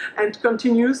and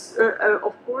continues,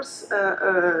 of course,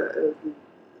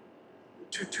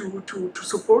 to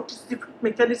support these different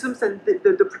mechanisms and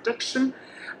the protection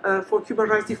for human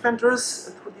rights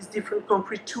defenders through these different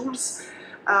concrete tools.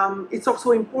 It's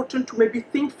also important to maybe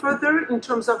think further in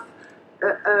terms of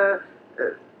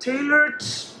tailored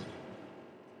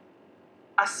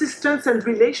assistance and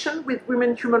relation with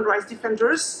women human rights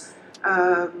defenders.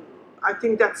 I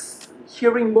think that's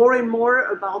hearing more and more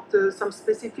about some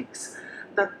specifics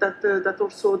that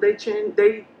also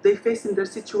they face in their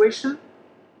situation.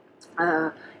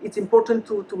 It's important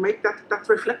to make that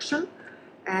reflection,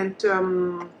 and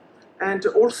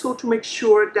also to make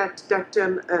sure that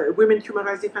women human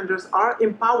rights defenders are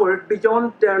empowered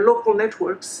beyond their local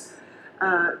networks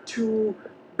to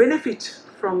benefit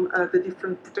from the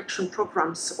different protection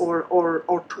programs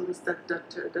or tools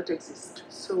that exist.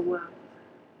 So,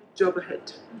 job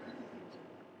ahead.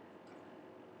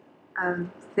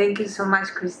 Thank you so much,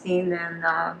 Christine, and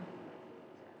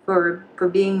for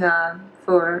being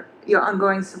for your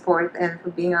ongoing support and for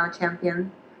being our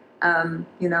champion.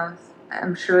 You know,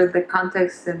 I'm sure the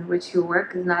context in which you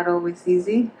work is not always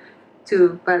easy,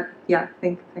 but yeah,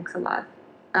 thanks a lot.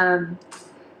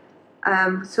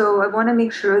 So I want to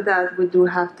make sure that we do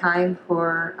have time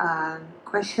for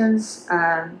questions.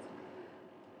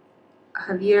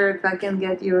 Javier, if I can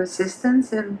get your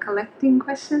assistance in collecting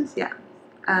questions, yeah.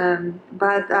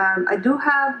 But I do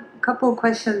have a couple of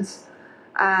questions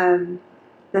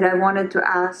that I wanted to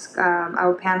ask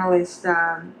our panelists,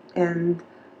 and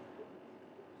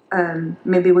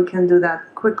maybe we can do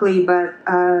that quickly. But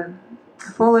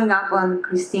following up on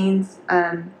Christine's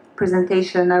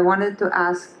presentation, I wanted to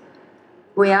ask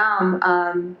Weeam,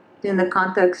 in the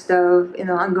context of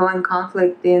ongoing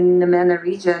conflict in the MENA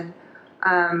region,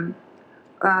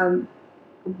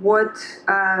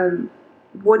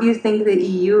 what do you think the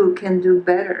EU can do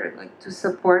better, like to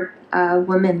support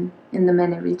women in the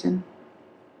MENA region?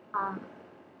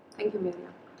 Thank you,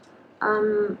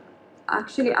 Meerim.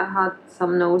 Actually, I had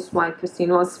some notes while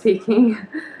Christine was speaking,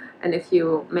 and if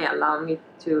you may allow me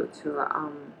to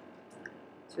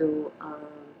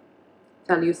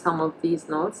tell you some of these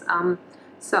notes.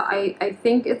 So I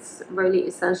think it's really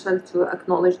essential to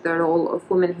acknowledge the role of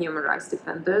women human rights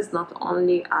defenders, not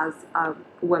only as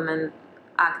women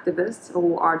activists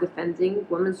who are defending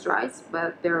women's rights,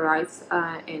 but their rights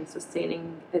in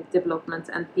sustaining development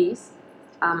and peace,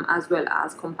 as well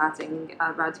as combating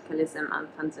radicalism and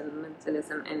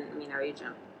fundamentalism in the MENA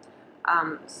region.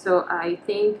 So I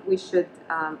think we should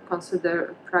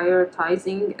consider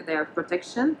prioritizing their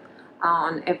protection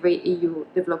on every EU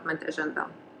development agenda.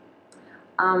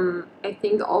 I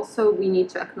think also we need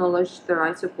to acknowledge the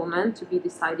rights of women to be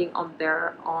deciding on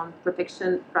their own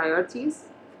protection priorities.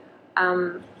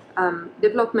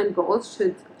 Development goals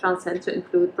should transcend to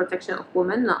include protection of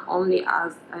women, not only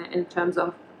as in terms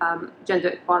of gender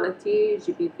equality,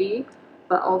 GBV,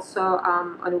 but also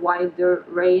on a wider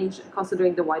range,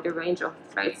 considering the wider range of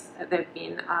threats they've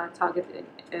been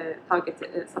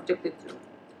subjected to.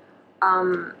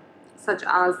 Such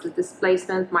as the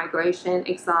displacement, migration,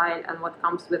 exile, and what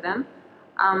comes with them,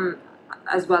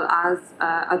 as well as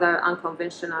other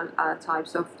unconventional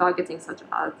types of targeting, such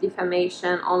as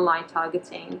defamation, online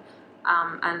targeting,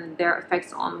 and their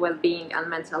effects on well-being and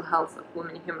mental health of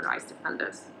women human rights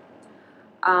defenders.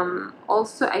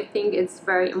 Also, I think it's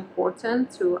very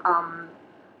important to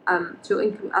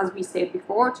include, as we said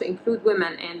before, to include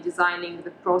women in designing the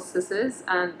processes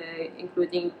and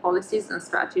including policies and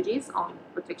strategies on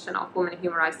protection of women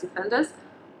human rights defenders,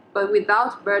 but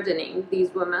without burdening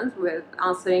these women with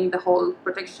answering the whole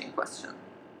protection question.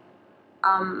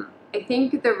 I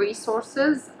think the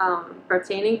resources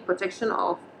pertaining protection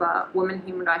of women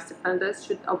human rights defenders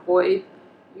should avoid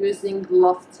using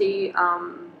lofty,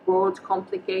 broad,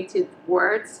 complicated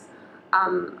words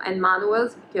and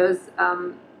manuals, because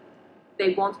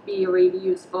they won't be really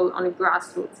useful on a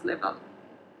grassroots level.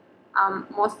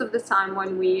 Most of the time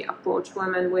when we approach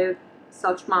women with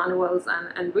such manuals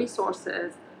and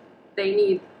resources, they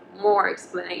need more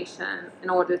explanation in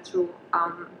order to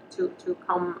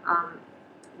come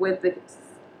with the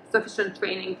sufficient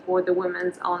training for the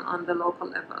women on the local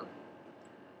level.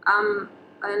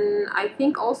 And I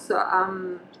think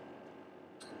also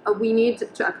we need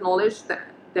to acknowledge the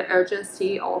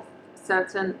urgency of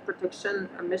certain protection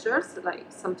measures. Like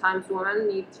sometimes women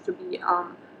need to be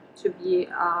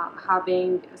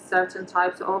having certain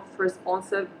types of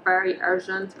responsive, very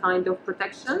urgent kind of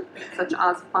protection, such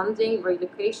as funding,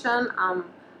 relocation.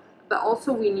 But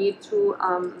also we need to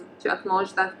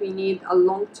acknowledge that we need a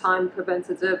long-time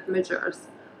preventative measures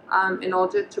in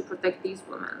order to protect these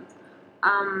women.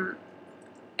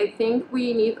 I think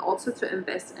we need also to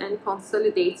invest in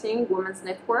consolidating women's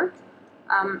network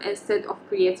instead of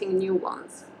creating new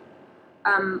ones.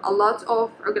 A lot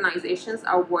of organizations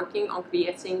are working on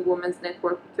creating women's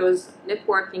network because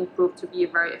networking proved to be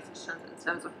very efficient in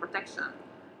terms of protection.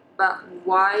 But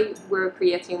why we're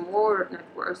creating more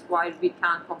networks, why we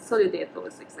can't consolidate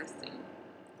those existing?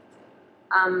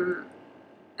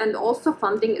 And also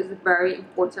funding is a very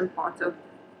important part of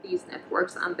these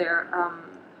networks and their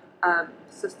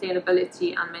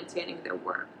sustainability and maintaining their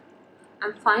work.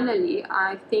 And finally,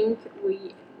 I think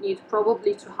we need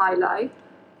probably to highlight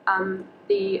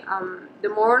the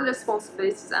moral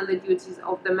responsibilities and the duties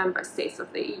of the member states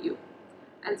of the EU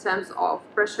in terms of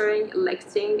pressuring,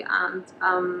 electing, and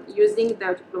using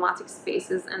their diplomatic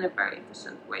spaces in a very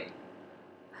efficient way.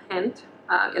 Hence,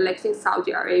 electing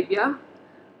Saudi Arabia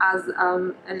as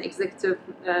an executive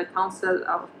council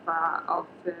of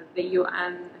the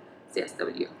UN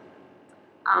CSW.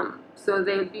 So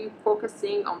they'll be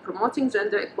focusing on promoting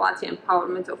gender equality and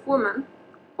empowerment of women,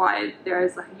 while there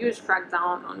is a huge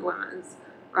crackdown on women's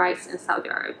rights in Saudi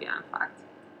Arabia, in fact.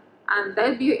 And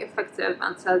they'll be effective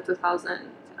until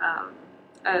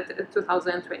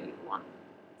 2021.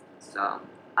 So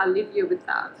I'll leave you with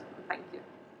that. Thank you.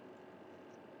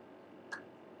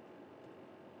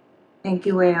 Thank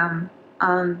you, Weeam.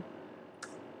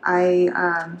 I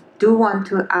do want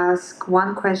to ask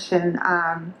one question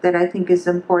that I think is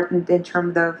important in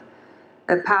terms of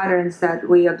the patterns that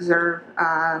we observe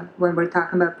when we're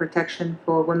talking about protection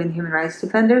for women human rights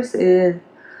defenders.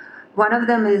 One of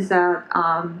them is that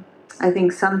I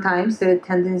think sometimes there's a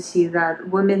tendency that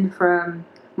women from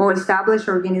more established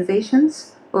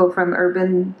organizations or from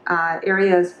urban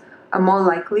areas are more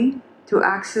likely to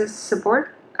access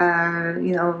support,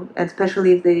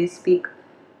 especially if they speak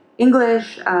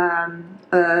English,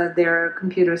 they're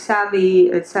computer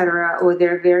savvy, etc., or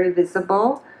they're very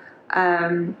visible.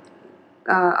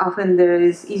 Often there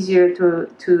is easier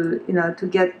to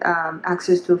get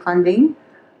access to funding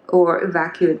or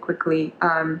evacuate quickly.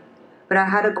 But I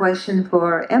had a question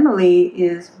for Emilie.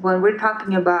 Is when we're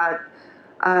talking about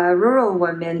rural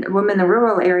women in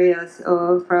rural areas,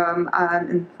 or from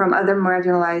other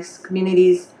marginalized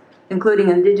communities, including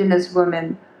indigenous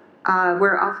women,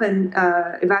 where often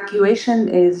evacuation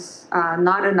is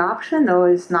not an option or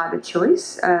is not a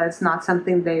choice. It's not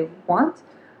something they want.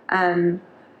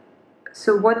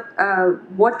 So what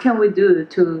can we do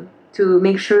to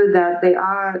make sure that they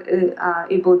are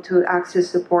able to access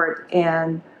support,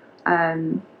 and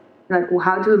like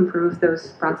how to improve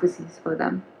those processes for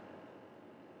them?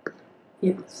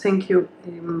 Yeah, thank you.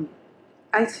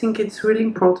 I think it's really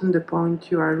important the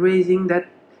point you are raising, that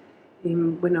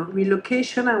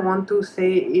relocation, I want to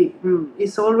say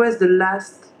it's always the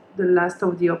last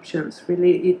of the options.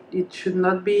 Really, it should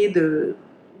not be the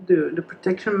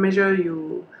protection measure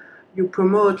you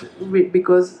promote,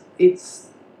 because it's,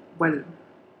 well,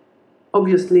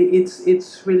 obviously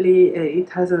it's really it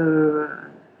has a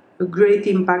great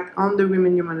impact on the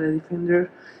women human rights defender,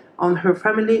 on her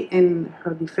family and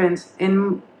her defense,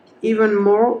 and even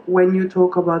more when you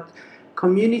talk about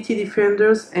community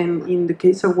defenders. And in the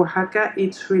case of Oaxaca,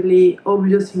 it's really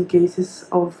obvious in cases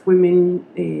of women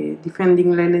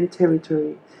defending land and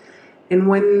territory. And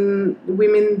when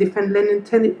women defend land and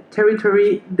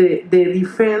territory, the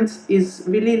defense is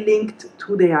really linked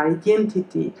to their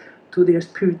identity, to their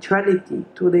spirituality,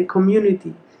 to their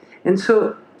community. And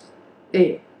so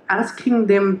asking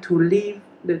them to leave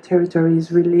the territory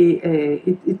is really,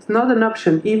 it's not an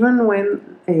option. Even when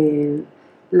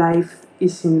life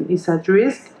is at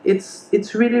risk.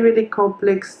 It's really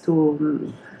complex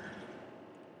to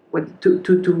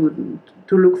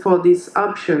look for this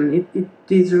option. It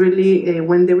is really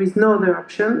when there is no other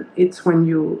option. It's when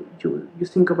you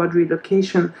think about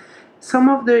relocation. Some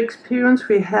of the experience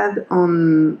we had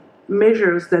on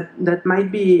measures that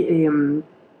might be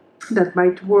that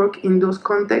might work in those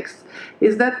contexts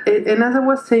is that, and as I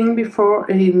was saying before,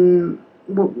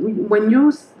 when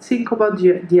you think about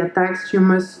the attacks, you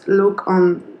must look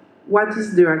on what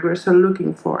is the aggressor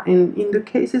looking for. And in the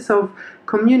cases of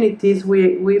communities,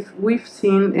 we've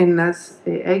seen, and as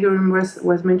Aigerim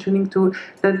was mentioning too,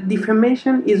 that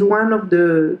defamation is one of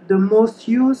the most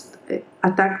used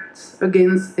attacks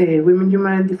against women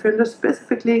human rights defenders,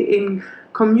 specifically in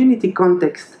community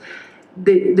context.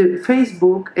 The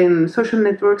Facebook and social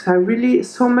networks are really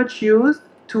so much used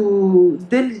to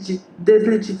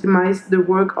delegitimize the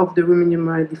work of the women human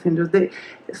rights defenders.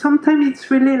 Sometimes it's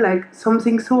really like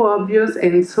something so obvious,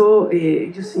 and so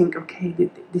you think, okay,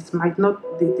 this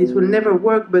will never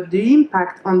work, but the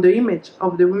impact on the image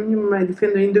of the women human rights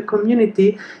defender in the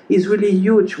community is really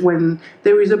huge when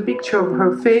there is a picture of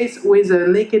her face with a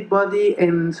naked body,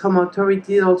 and some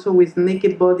authorities also with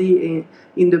naked body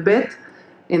in the bed.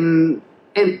 And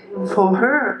for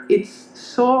her, it's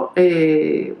so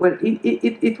well.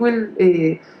 It will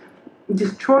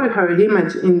destroy her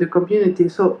image in the community.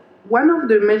 So one of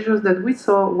the measures that we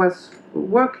saw was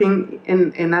working,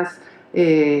 and as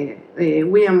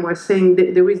Weeam was saying,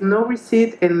 there is no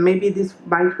receipt, and maybe this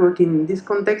might work in this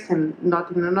context and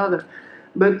not in another.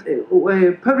 But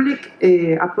public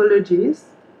apologies,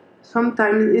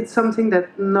 sometimes it's something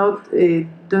that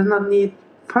does not need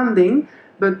funding,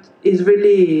 but is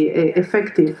really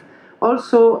effective.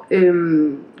 Also,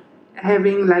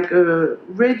 having like a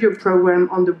radio program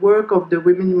on the work of the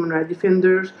women human rights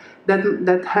defenders that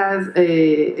has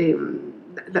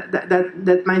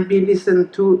that might be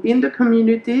listened to in the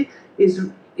community is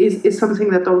something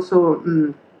that also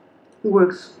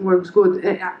works good.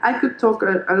 I could talk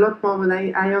a lot more, but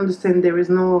I understand there is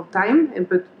no time,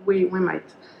 but we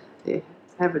might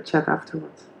have a chat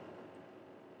afterwards.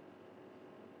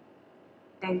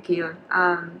 Thank you.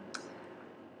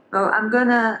 Well, I'm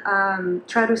gonna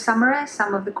try to summarize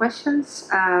some of the questions.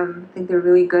 I think they're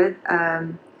really good.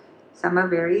 Some are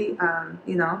very,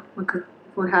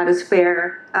 if we had a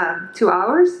spare 2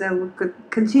 hours, then we could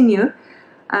continue.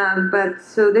 But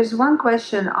so there's one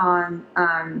question on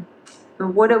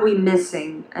what are we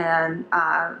missing, and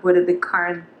what are the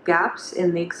current gaps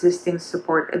in the existing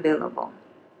support available?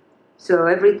 So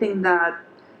everything that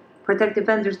Protect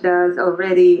Defenders does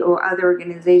already, or other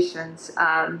organizations,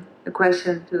 the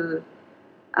question to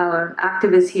our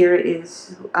activists here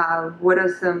is, what are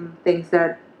some things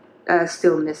that are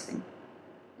still missing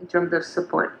in terms of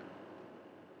support?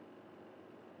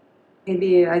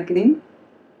 Maybe Aigerim?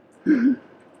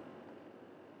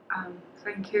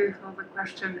 Thank you for the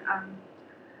question.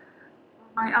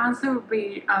 My answer would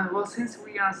be, well, since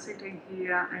we are sitting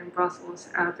here in Brussels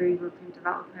at the European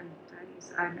Development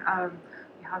Days, and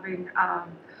having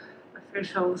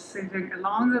officials sitting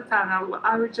along the panel,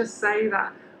 I would just say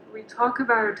that we talk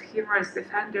about human rights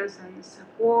defenders and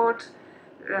support,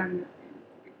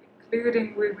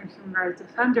 including women human rights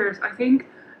defenders. I think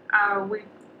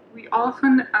we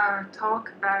often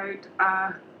talk about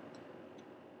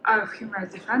human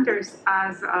rights defenders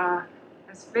as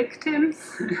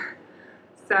victims,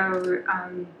 so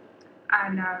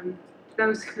and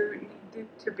those who needed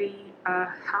to be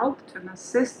helped and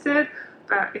assisted.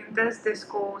 But in this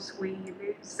discourse, we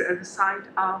lose the sight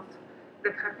of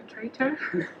the perpetrator,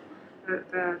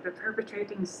 the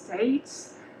perpetrating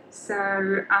states.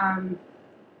 So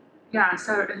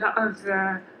so a lot of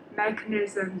the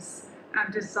mechanisms are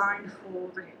designed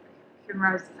for the human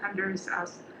rights defenders,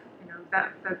 as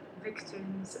that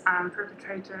victims and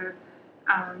perpetrator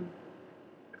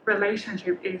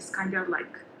relationship is kind of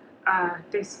like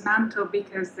dismantled,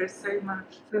 because there's so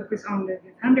much focus on the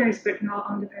defenders but not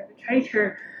on the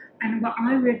perpetrator. And what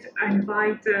I would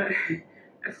invite the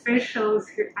officials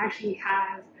who actually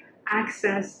have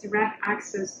direct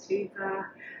access to the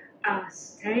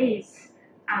states,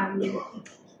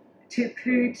 to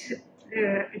put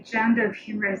the agenda of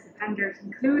human rights defenders,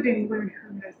 including women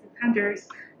human rights defenders,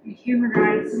 and human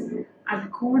rights as a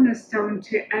cornerstone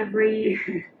to every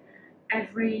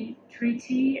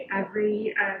treaty,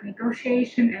 every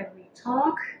negotiation, every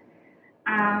talk,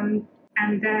 and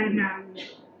then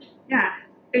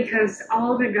because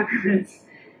all the governments,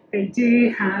 they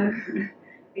do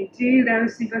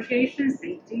those negotiations,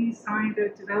 they do sign the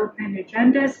development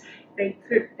agendas, they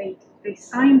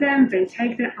sign them, they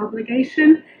take their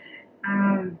obligation.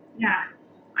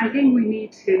 I think we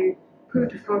need to put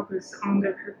the focus on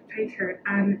the perpetrator,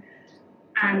 and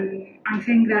I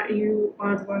think that you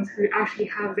are the ones who actually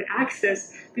have the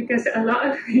access, because a lot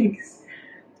of things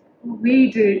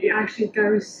we do, it actually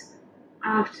goes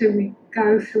after we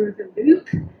go through the loop.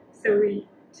 So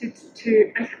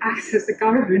to access the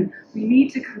government, we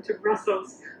need to come to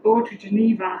Brussels or to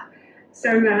Geneva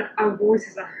so that our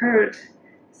voices are heard.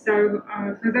 So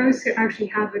for those who actually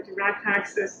have a direct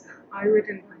access, I would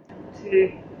invite them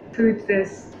to put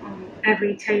this on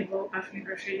every table of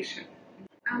negotiation.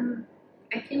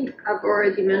 I think I've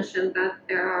already mentioned that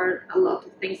there are a lot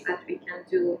of things that we can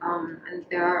do, and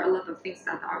there are a lot of things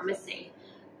that are missing.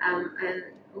 And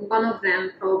one of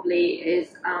them probably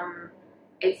is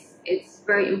it's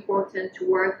very important to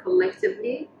work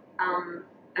collectively,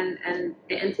 and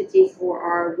the entities who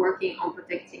are working on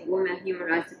protecting women human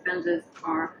rights defenders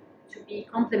are to be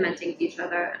complementing each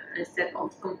other instead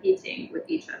of competing with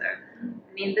each other.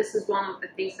 I mean, this is one of the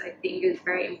things I think is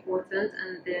very important,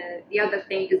 and the other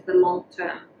thing is the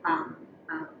long-term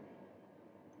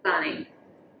planning.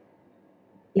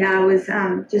 Yeah, I was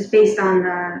just based on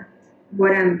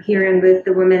what I'm hearing with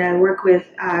the women I work with.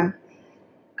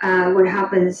 What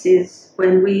happens is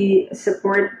when we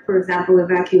support, for example,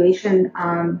 evacuation,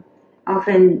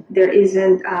 often there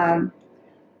isn't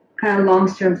kind of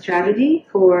long-term strategy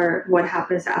for what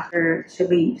happens after she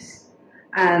leaves.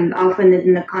 Often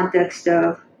in the context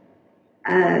of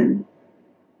a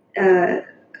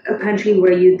country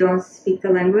where you don't speak the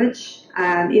language,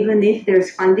 even if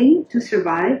there's funding to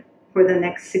survive for the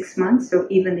next 6 months or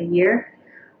even a year,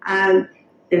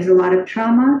 there's a lot of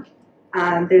trauma.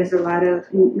 There's a lot of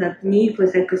need for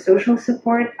psychosocial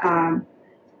support,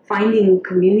 finding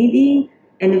community.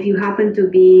 And if you happen to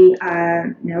be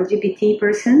an LGBT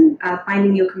person,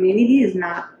 finding your community is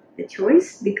not the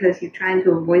choice because you're trying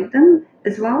to avoid them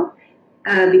as well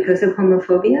because of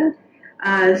homophobia.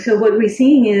 So what we're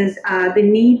seeing is the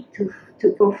need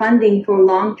for funding for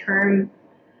long-term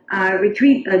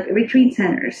retreat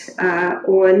centers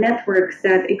or networks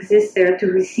that exist there to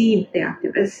receive the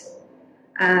activists.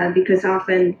 Because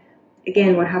often,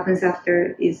 again, what happens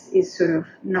after is sort of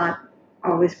not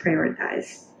always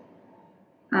prioritized.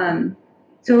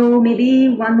 So maybe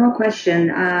one more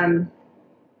question.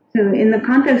 So in the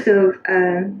context of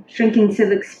shrinking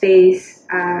civic space,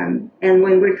 and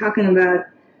when we're talking about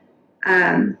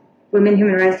women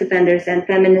human rights defenders and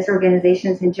feminist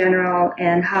organizations in general,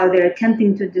 and how they're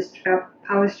attempting to disrupt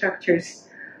power structures,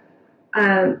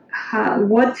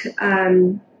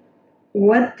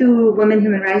 what do women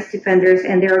human rights defenders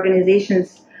and their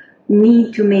organizations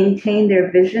need to maintain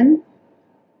their vision?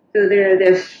 So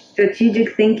their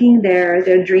strategic thinking,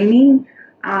 their dreaming,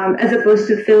 as opposed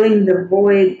to filling the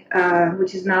void,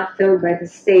 which is not filled by the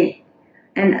state.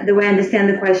 And the way I understand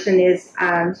the question is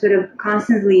sort of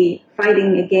constantly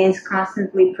fighting against,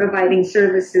 constantly providing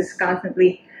services,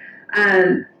 constantly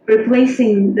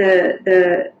replacing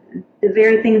the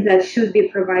very things that should be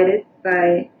provided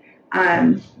by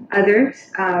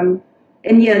others. And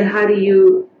yet, how do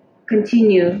you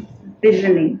continue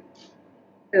visioning?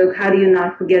 So how do you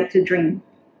not forget to dream?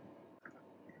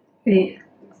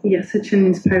 Yeah, such an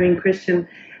inspiring question.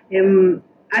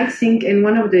 I think, and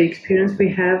one of the experience we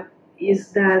have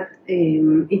is that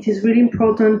it is really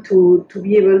important to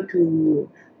be able to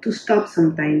stop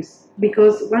sometimes,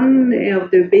 because one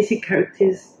of the basic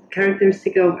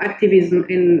characteristic of activism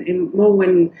and more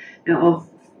when of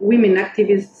women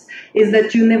activists is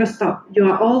that you never stop. You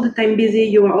are all the time busy.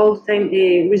 You are all the time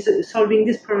solving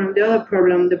this problem, the other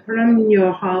problem, the problem in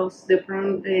your house, the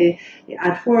problem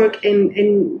at work,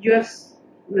 and you have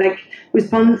like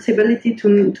responsibility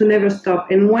to never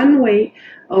stop. And one way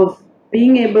of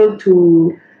being able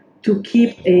to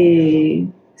keep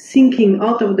thinking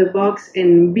out of the box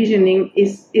and visioning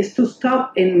is to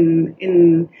stop and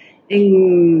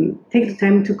take the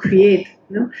time to create.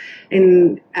 No?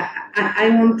 And I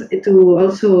want to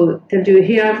also tell you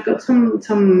here, I've got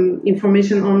some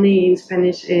information only in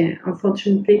Spanish,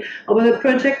 unfortunately, about a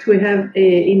project we have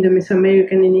in the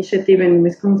Mesoamerican Initiative and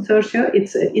with Consorcio.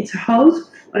 It's a house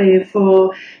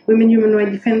for women human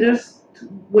rights defenders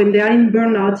when they are in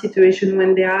burnout situation,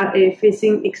 when they are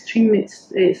facing extreme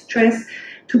stress,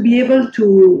 to be able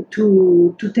to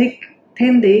take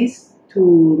 10 days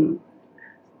to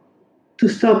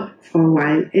stop for a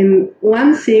while. And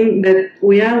one thing that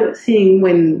we are seeing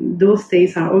when those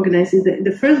days are organized is that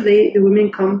the first day the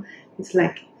women come, it's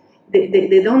like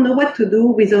they don't know what to do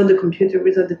without the computer,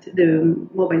 without the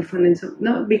mobile phone and so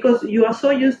no, because you are so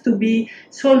used to be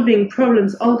solving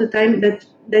problems all the time that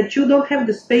you don't have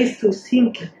the space to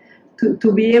think,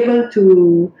 to be able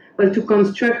to to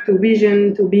construct a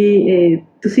vision, to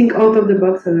think out of the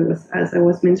box, as I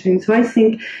was mentioning. So I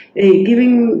think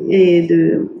giving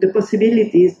the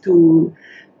possibilities to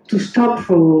stop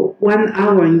for 1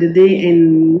 hour in the day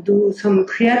and do some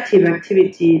creative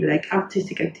activity, like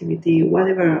artistic activity,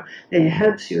 whatever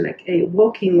helps you, like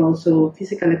walking, also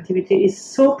physical activity, is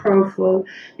so powerful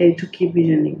to keep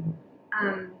visioning.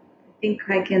 I think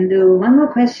I can do one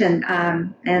more question,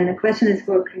 and the question is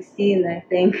for Christine, I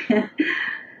think.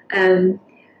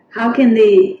 How can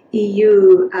the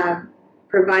EU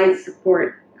provide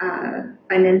support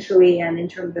financially and in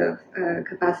terms of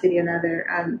capacity and other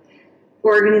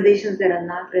for organizations that are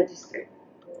not registered?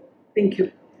 Thank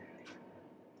you.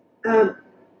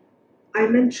 I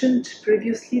mentioned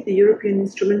previously the European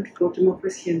Instrument for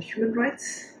Democracy and Human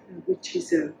Rights, which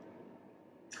is a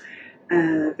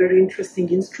very interesting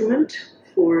instrument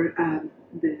for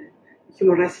the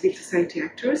human rights civil society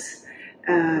actors,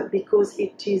 because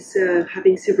it is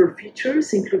having several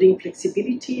features, including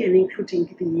flexibility and including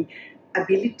the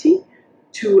ability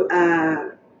to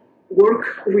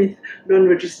work with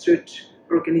non-registered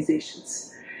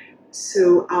organizations.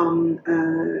 So under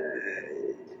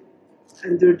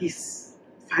this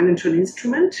financial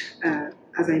instrument,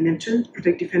 as I mentioned,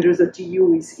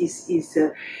 ProtectDefenders.eu is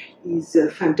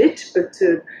funded, but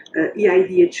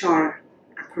EIDHR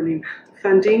acronym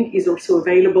funding is also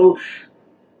available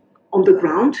on the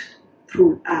ground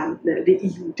through the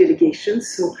EU delegations.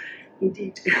 So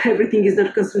indeed, everything is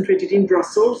not concentrated in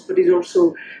Brussels, but is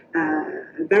also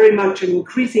very much and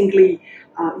increasingly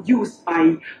used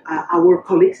by our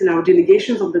colleagues and our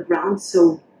delegations on the ground.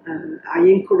 So I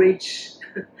encourage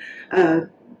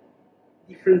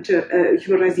different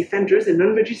human rights defenders and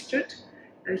non-registered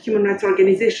human rights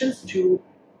organizations to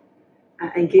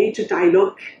engage a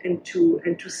dialogue and to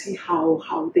see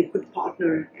how they could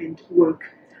partner and work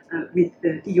with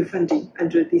the EU funding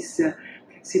under this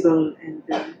flexible and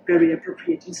very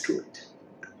appropriate instrument.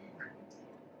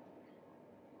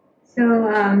 So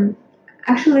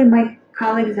actually my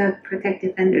colleagues at Protect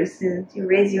Defenders, you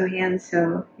raise your hand,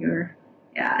 so you're,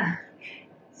 yeah.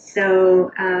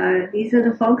 So these are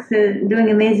the folks that are doing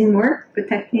amazing work,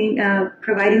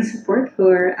 providing support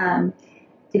for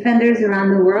defenders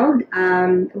around the world.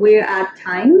 We're at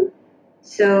time,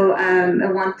 so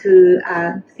I want to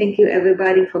thank you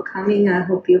everybody for coming. I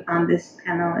hope you found this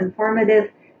panel informative.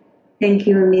 Thank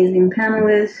you, amazing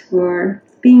panelists, for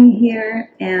being here,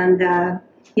 and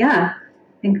yeah,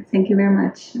 thank you very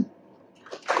much.